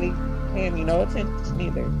 Wasn't nobody paying me no attention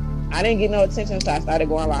either. I didn't get no attention, so I started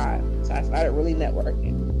going live. So I started really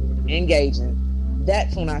networking. engaging.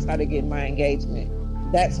 That's when I started getting my engagement.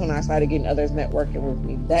 That's when I started getting others networking with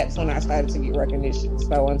me. That's when I started to get recognition.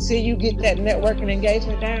 So until you get that networking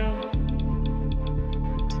engagement down,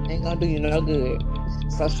 ain't gonna do you no good.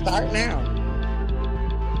 So start now.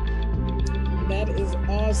 That is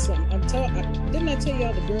awesome. Didn't I tell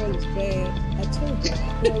y'all the girl is bad? I told you.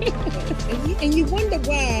 The girl is bad. And you wonder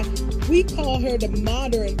why we call her the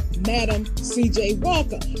modern Madam CJ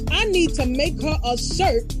Walker. I need to make her a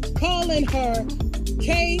shirt calling her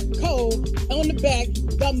K. Cole on the back,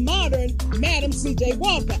 the modern Madam CJ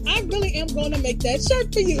Walker. I really am going to make that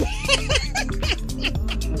shirt for you.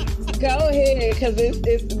 Go ahead, because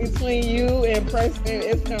it's between you and Preston.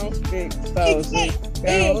 It's gonna stick. So exactly.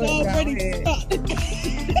 It's already stuck.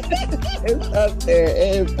 It's up there.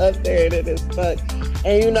 It's up there, and it is stuck.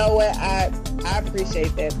 And you know what? I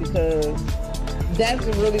appreciate that, because that's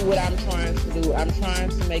really what I'm trying to do. I'm trying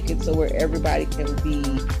to make it so where everybody can be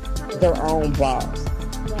their own boss.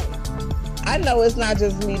 Right. I know it's not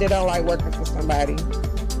just me that don't like working for somebody.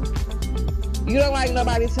 You don't like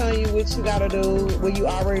nobody telling you what you gotta do when you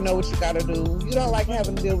already know what you gotta do. You don't like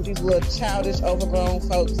having to deal with these little childish, overgrown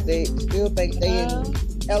folks that still think they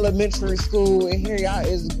in elementary school, and here y'all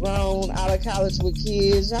is grown, out of college with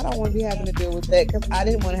kids. Y'all don't want to be having to deal with that, because I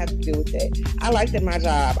didn't want to have to deal with that. I liked it, my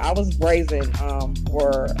job. I was brazen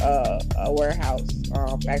for a warehouse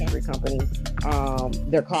factory company.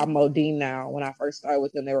 They're called Modine now. When I first started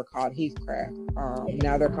with them, they were called Heathcraft.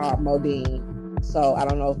 Now they're called Modine. So I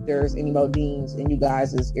don't know if there's any Modines in you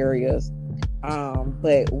guys' areas.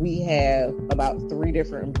 But we have about 3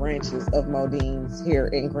 different branches of Modines here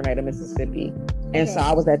in Grenada, Mississippi. And so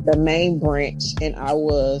I was at the main branch, and I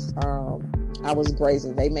was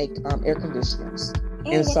brazing. They make air conditioners.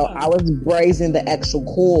 And so I was brazing the actual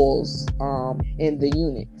coils in the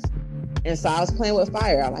units. And so I was playing with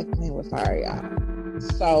fire. I like playing with fire, y'all.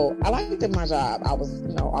 So I liked it, my job. I was,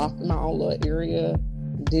 off in my own little area.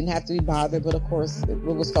 Didn't have to be bothered, but of course it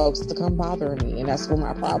was folks to come bothering me, and that's when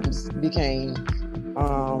my problems became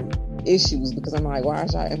issues, because I'm like, why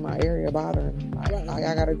is y'all in my area bothering me? All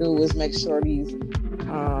I gotta do is make sure these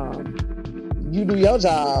you do your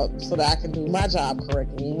job so that I can do my job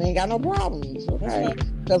correctly. You ain't got no problems, okay?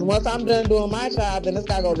 Because once I'm done doing my job, then it's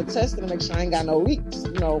gotta go to testing to make sure I ain't got no leaks,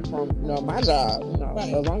 from my job. So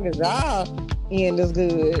as long as y'all end is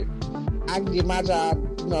good, I can get my job,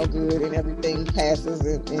 good, and everything passes,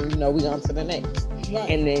 and we on to the next. Right.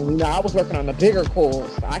 And then, I was working on the bigger coils.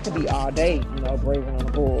 So I could be all day, brazing on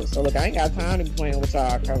the coils. So look, I ain't got time to be playing with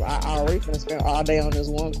y'all, because I already finna spend all day on this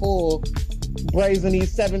one coil, brazing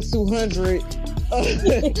these 7200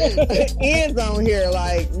 ends on here.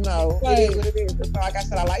 Like, it is what it is. So like I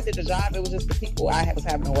said, I liked the job. It was just the people I was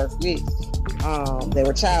having to work with. They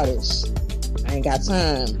were childish. I ain't got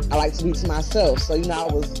time. I like to be to myself. So, I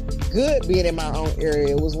was good being in my own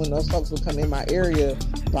area. It was when those folks would come in my area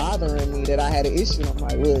bothering me that I had an issue. I'm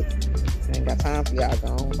like, look, I ain't got time for y'all. Go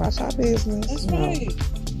on about your business. That's right.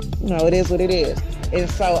 It is what it is. And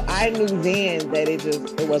so I knew then that it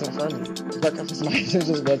wasn't for me. Working for somebody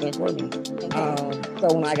just wasn't for me.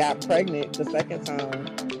 So when I got pregnant the second time,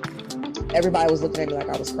 everybody was looking at me like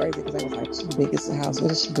I was crazy, because they was like, she's the biggest house.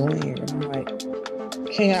 What is she doing here? And I'm like,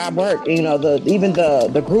 can't I work? Even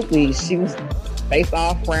the group lead, she was face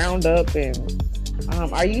off, frowned up, and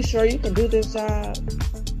are you sure you can do this job?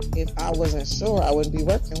 If I wasn't sure, I wouldn't be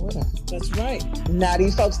working with her. That's right. Now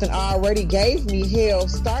these folks that already gave me hell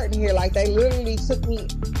starting here, like they literally took me.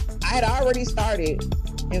 I had already started,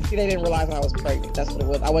 and see, they didn't realize I was pregnant. That's what it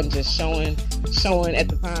was. I wasn't just showing at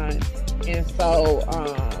the time, and so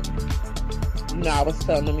I was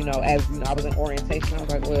telling them, as I was in orientation, I was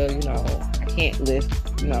like, well, I can't lift,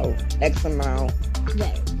 X amount.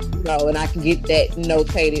 Right. And I can get that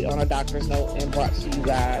notated on a doctor's note and brought to you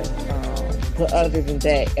guys. But other than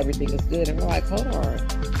that, everything is good. And we're like, hold on,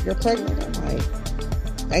 you're pregnant? I'm like,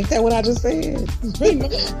 ain't that what I just said? Pretty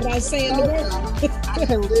much what I was saying to her. I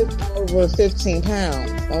can lift over 15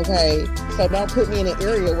 pounds, okay? So don't put me in an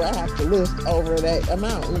area where I have to lift over that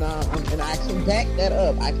amount, and I can back that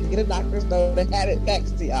up. I can get a doctor's note and have it back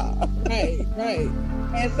to y'all. Right.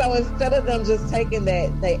 And so instead of them just taking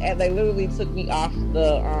that, they literally took me off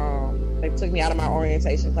they took me out of my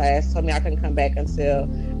orientation class, told me I couldn't come back until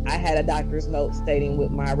I had a doctor's note stating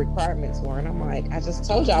what my requirements were. And I'm like, I just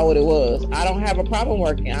told y'all what it was. I don't have a problem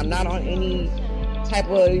working. I'm not on any type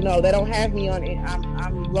of, they don't have me on it.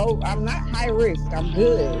 I'm low. I'm not high risk. I'm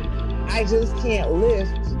good. I just can't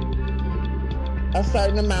lift a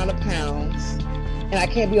certain amount of pounds, and I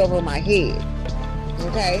can't be over my head.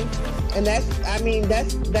 Okay. And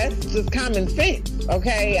that's just common sense.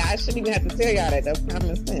 Okay, I shouldn't even have to tell y'all that. That's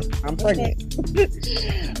common sense. I'm pregnant.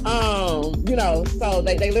 You know, so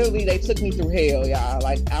they literally took me through hell, y'all.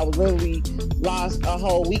 Like, I was literally lost a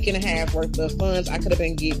whole week and a half worth of funds I could have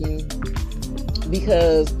been getting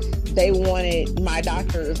because they wanted my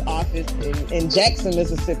doctor's office in Jackson,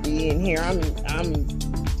 Mississippi, and here I'm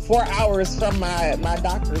 4 hours from my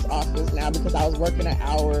doctor's office now because I was working an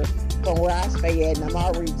hour from where I stay at, and I'm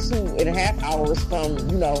already 2.5 hours from,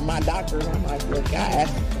 you know, my doctor. And I'm like, look, I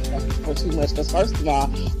asked for too much. Because first of all,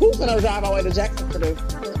 who's gonna drive all the way to Jackson for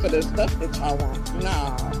the stuff that y'all want?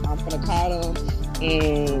 Nah, I'm gonna call them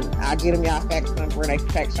and I get them y'all fax number and they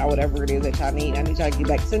fax y'all whatever it is that y'all need. I need y'all to get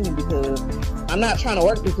back to me because I'm not trying to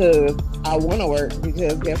work because I want to work.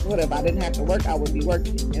 Because guess what? If I didn't have to work, I would be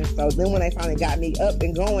working. And so then when they finally got me up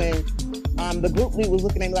and going, the group lead was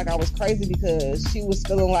looking at me like I was crazy because she was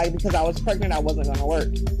feeling like because I was pregnant, I wasn't going to work.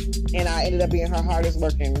 And I ended up being her hardest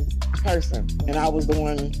working person. And I was the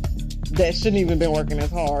one that shouldn't even been working as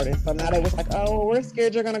hard. And so now they was like, oh, we're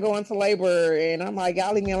scared you're going to go into labor. And I'm like,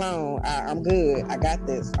 y'all leave me alone. I'm good. I got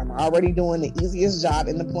this. I'm already doing the easiest job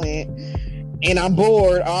in the plant. And I'm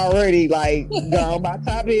bored already, like, going about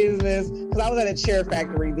top business. Because I was at a chair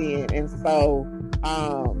factory then. And so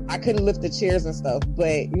I couldn't lift the chairs and stuff,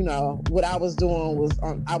 but you know what I was doing was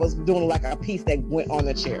I was doing like a piece that went on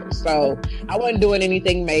the chair, so I wasn't doing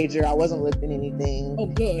anything major. I wasn't lifting anything. Oh,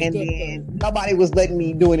 good. And good, then good. Nobody was letting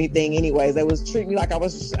me do anything anyways. They was treating me like I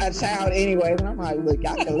was a child anyways, and I'm like, look,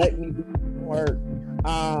 y'all can let me do work.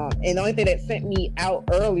 And the only thing that sent me out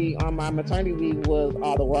early on my maternity leave was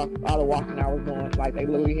all the walking I was doing. Like, they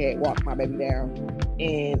literally had walked my baby down,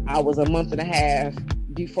 and I was a month and a half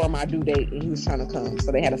before my due date, and he was trying to come,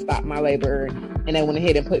 so they had to stop my labor, and they went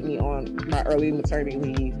ahead and put me on my early maternity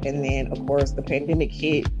leave. And then of course the pandemic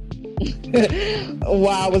hit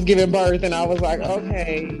while I was giving birth, and I was like,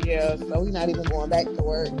 okay, yeah, so we're not even going back to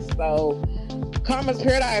work. So Karma's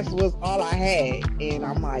Paradise was all I had, and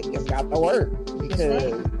I'm like, it's got to work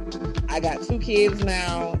because I got 2 kids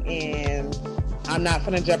now, and I'm not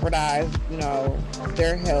gonna jeopardize, you know,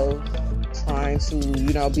 their health trying to,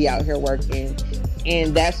 you know, be out here working.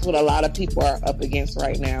 And that's what a lot of people are up against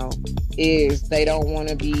right now, is they don't want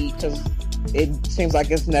to be, because it seems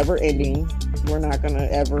like it's never ending. We're not going to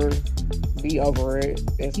ever be over it.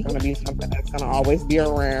 It's going to be something that's going to always be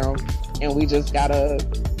around, and we just got to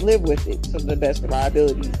live with it to the best of our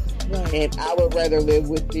abilities. Right. And I would rather live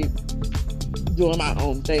with it doing my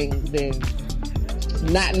own thing than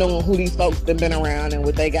not knowing who these folks have been around and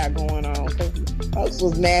what they got going on. Folks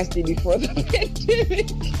was nasty before the pandemic.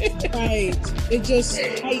 Right. It just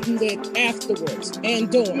heightened it afterwards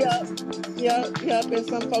and doing. Yep. And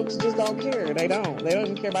some folks just don't care. They don't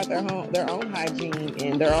even care about their own hygiene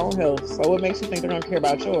and their own health. So what makes you think they're gonna care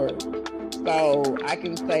about yours? So I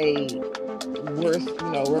can say we're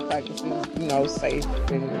practicing, you know, safe,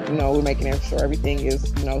 and you know, we're making sure everything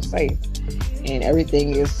is, you know, safe. And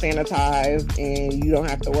everything is sanitized, and you don't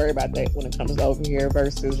have to worry about that when it comes over here.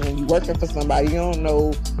 Versus when you're working for somebody, you don't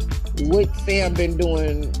know what Sam been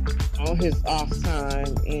doing on his off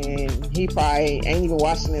time, and he probably ain't even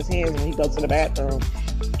washing his hands when he goes to the bathroom.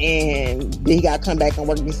 And then he got to come back and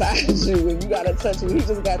work beside you, and you got to touch him. He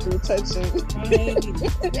just got through touching.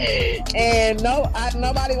 And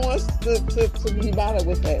nobody wants to be bothered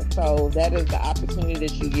with that. So that is the opportunity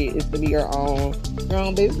that you get, is to be your own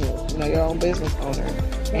business, you know, your own business owner.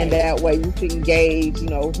 Right. And that way you can gauge, you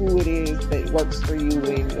know, who it is that works for you,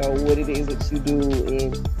 and you know what it is that you do,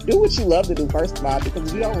 and do what you love to do, first of all, because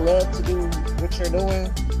if you don't love to do what you're doing,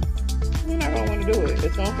 you're not going to want to do it.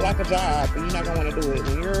 It's going to feel like a job, but you're not going to want to do it.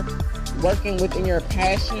 When you're working within your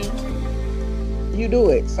passion, you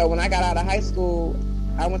do it. So when I got out of high school,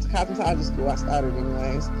 I went to cosmetology school. I started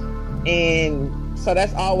anyways. And so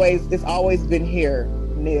it's always been hair,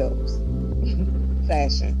 nails,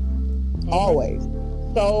 fashion, always.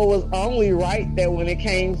 So it was only right that when it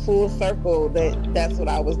came full circle that's what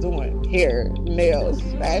I was doing, hair, nails,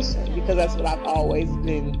 fashion, because that's what I've always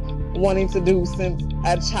been wanting to do since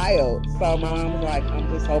a child. So my mom was like, I'm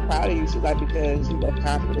just so proud of you. She's like, because you've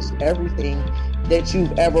accomplished everything that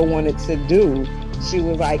you've ever wanted to do. She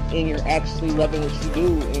was like, and you're actually loving what you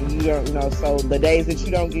do, and you don't, you know, so the days that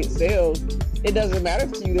you don't get sales, it doesn't matter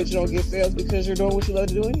to you that you don't get sales, because you're doing what you love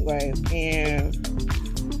to do anyways. And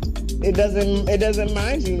it doesn't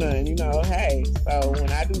mind you none, you know. Hey, so when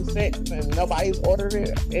I do sets and nobody's ordered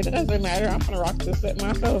it doesn't matter. I'm gonna rock the set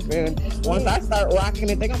myself, and once I start rocking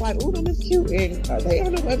it, they're gonna be like, ooh, them is cute, and they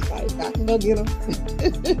on the website, I can go get them.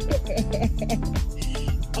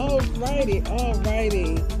 Alrighty.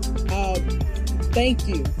 Thank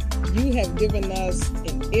you. You have given us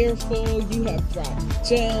an earful. You have dropped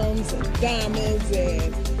gems and diamonds,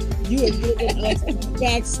 and you have given us the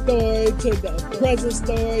backstory to the present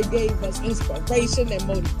story, gave us inspiration and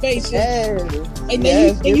motivation. Yes. And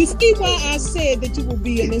then you see why I said that you will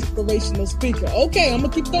be an inspirational speaker. Okay, I'm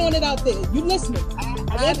gonna keep throwing it out there. You listening?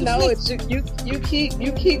 I know it. You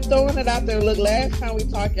keep throwing it out there. Look, last time we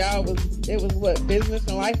talked, y'all, it was what, business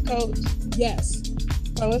and life coach? Yes.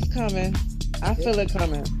 So it's coming. I feel it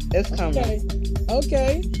coming. It's coming.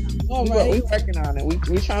 Okay. All right. We're working on it. We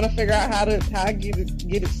trying to figure out how to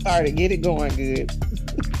get it started, get it going good.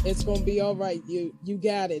 It's gonna be all right. You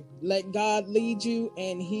got it. Let God lead you,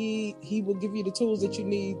 and He will give you the tools that you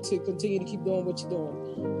need to continue to keep doing what you're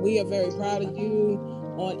doing. We are very proud of you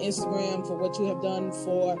on Instagram for what you have done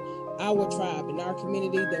for our tribe and our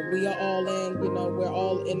community that we are all in. You know, we're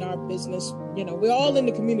all in our business. You know, we're all in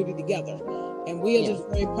the community together, and we are just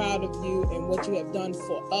very proud of you and what you have done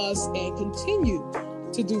for us and continue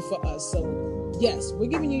to do for us. So yes, we're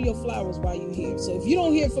giving you your flowers while you're here. So if you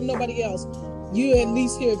don't hear from nobody else, you at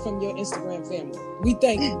least hear from your Instagram family. We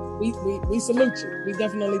thank you. We salute you. We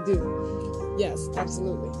definitely do. Yes,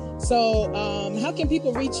 absolutely. So how can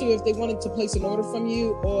people reach you if they wanted to place an order from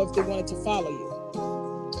you or if they wanted to follow you?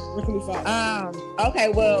 Where can we follow? Okay,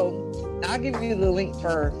 well, I'll give you the link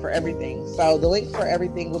for everything. So the link for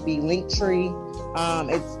everything will be Linktree.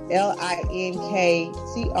 It's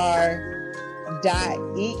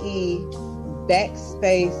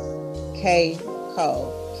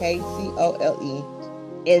linktr.ee/KCole. KCOLE,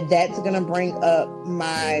 and that's gonna bring up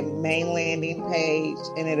my main landing page,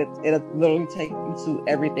 and it'll literally take you to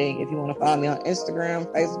everything. If you want to follow me on Instagram,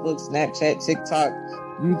 Facebook, Snapchat, TikTok,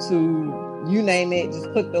 YouTube, you name it, just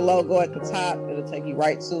click the logo at the top. It'll take you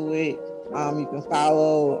right to it. You can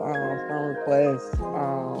follow friend requests,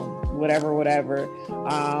 whatever.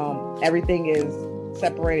 Everything is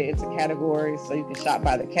separated into categories, so you can shop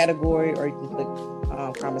by the category, or you can click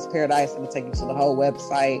Promise Paradise and it'll take you to the whole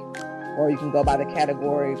website, or you can go by the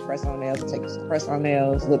category, press on nails, take you to press on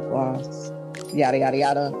nails, lip gloss, yada yada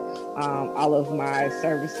yada. All of my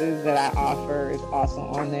services that I offer is also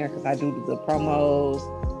on there because I do the promos.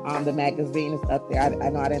 The magazine is up there. I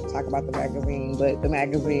know I didn't talk about the magazine, but the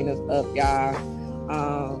magazine is up, y'all.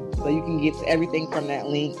 So you can get to everything from that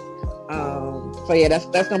link. So yeah,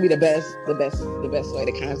 that's gonna be the best way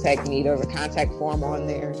to contact me. There's a contact form on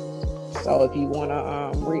there. So if you want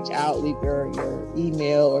to reach out, leave your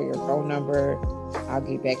email or your phone number. I'll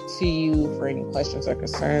get back to you for any questions or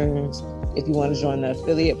concerns. If you want to join the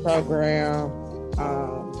affiliate program,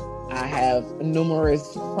 I have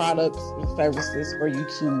numerous products and services for you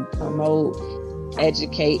to promote,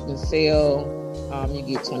 educate, and sell. You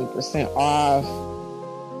get 20% off.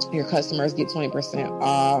 Your customers get 20%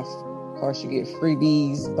 off. Of course, you get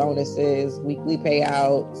freebies, bonuses, weekly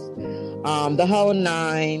payouts, the whole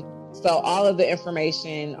nine. So all of the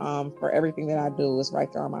information for everything that I do is right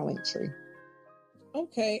there on my Linktree.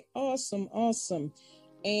 Okay, awesome.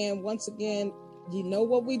 And once again, you know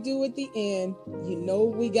what we do at the end. You know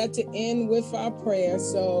we got to end with our prayer.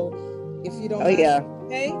 So if you don't mind,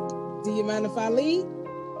 okay, do you mind if I lead?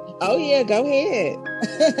 Oh yeah, go ahead.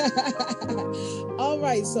 All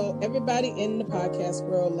right, so everybody in the podcast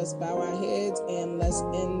world, let's bow our heads and let's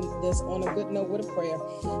end this on a good note with a prayer.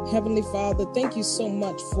 Heavenly Father, thank you so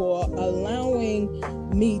much for allowing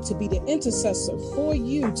me to be the intercessor for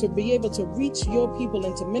you, to be able to reach your people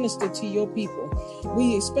and to minister to your people.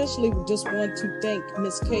 We especially just want to thank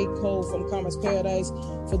Miss K. Cole from Commerce Paradise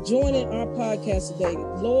for joining our podcast today.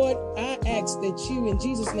 Lord, I ask that you, in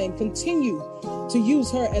Jesus' name, continue to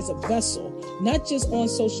use her as a vessel, not just on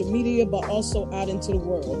social media, but also out into the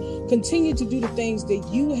world. Continue to do the things that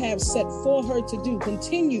you have set for her to do.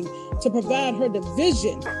 Continue to provide her the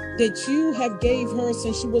vision that you have gave her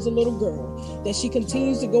since she was a little girl, that she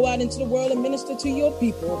continues to go out into the world and minister to your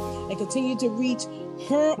people and continue to reach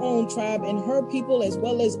her own tribe and her people as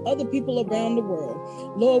well as other people around the world.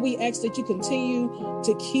 Lord, we ask that you continue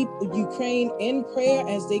to keep Ukraine in prayer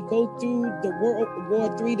as they go through the World War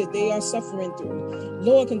III that they are suffering through.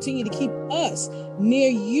 Lord, continue to keep us near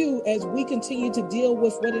you as we continue to deal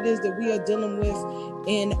with what it is that we are dealing with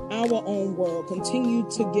in our own world. Continue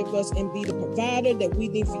to give us and be the provider that we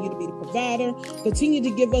need for you to be the provider. Continue to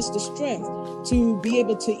give us the strength to be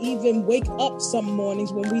able to even wake up some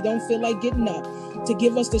mornings when we don't feel like getting up, to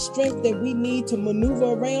give us the strength that we need to maneuver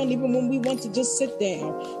around even when we want to just sit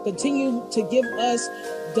down. Continue to give us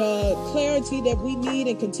the clarity that we need,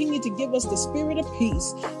 and continue to give us the spirit of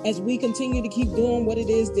peace as we continue to keep doing what it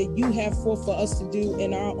is that you have for us to do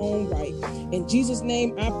in our own right. In Jesus'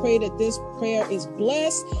 name, I pray that this prayer is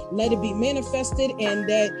blessed. Let it be manifested, and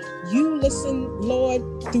that you listen, Lord,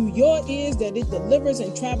 through your ears, that it delivers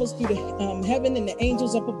and travels through the heaven and the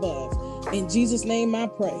angels up above. In Jesus' name I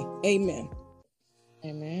pray. Amen.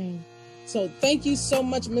 Amen. So thank you so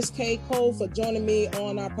much, Miss K. Cole, for joining me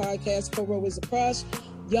on our podcast, Coro is a Crush.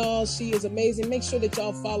 Y'all, she is amazing. Make sure that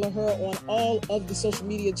y'all follow her on all of the social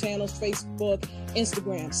media channels, Facebook,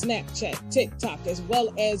 Instagram, Snapchat, TikTok, as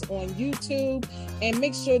well as on YouTube. And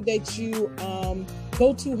make sure that you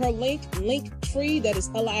go to her Linktree, that is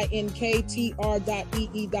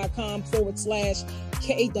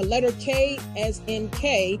linktr.ee.com/K, the letter K as in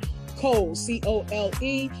K, Cole,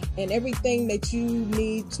 C-O-L-E, and everything that you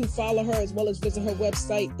need to follow her as well as visit her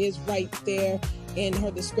website is right there in her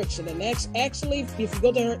description. And actually, if you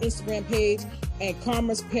go to her Instagram page at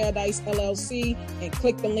Karma's Paradise LLC and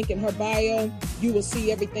click the link in her bio, you will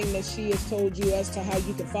see everything that she has told you as to how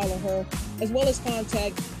you can follow her, as well as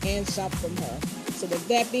contact and shop from her. So with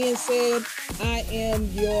that being said, I am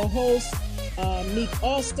your host, Neek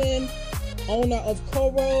Austin, owner of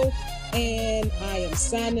Coro, and I am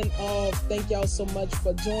signing off. Thank y'all so much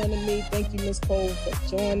for joining me. Thank you, Miss Cole,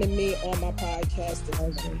 for joining me on my podcast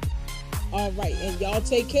today. All right, and y'all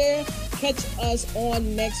take care. Catch us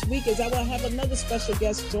on next week, as I will have another special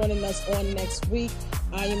guest joining us on next week.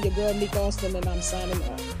 I am your girl, Neek Austin, and I'm signing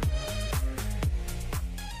off.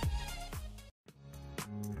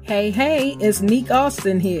 Hey, it's Neek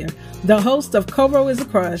Austin here, the host of Coro is a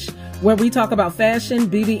Crush, where we talk about fashion,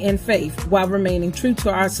 beauty, and faith while remaining true to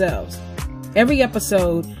ourselves. Every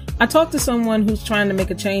episode, I talk to someone who's trying to make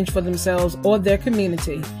a change for themselves or their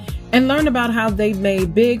community and learn about how they've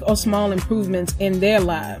made big or small improvements in their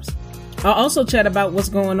lives. I'll also chat about what's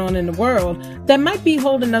going on in the world that might be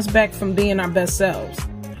holding us back from being our best selves.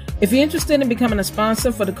 If you're interested in becoming a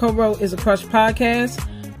sponsor for the Coro is a Crush podcast,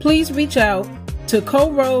 please reach out to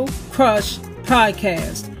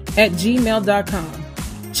corocrushpodcast@gmail.com.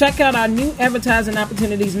 Check out our new advertising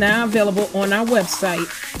opportunities now available on our website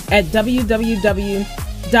at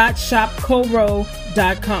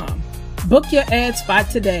www.shopcoro.com. Book your ad spot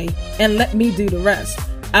today and let me do the rest.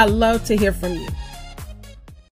 I love to hear from you.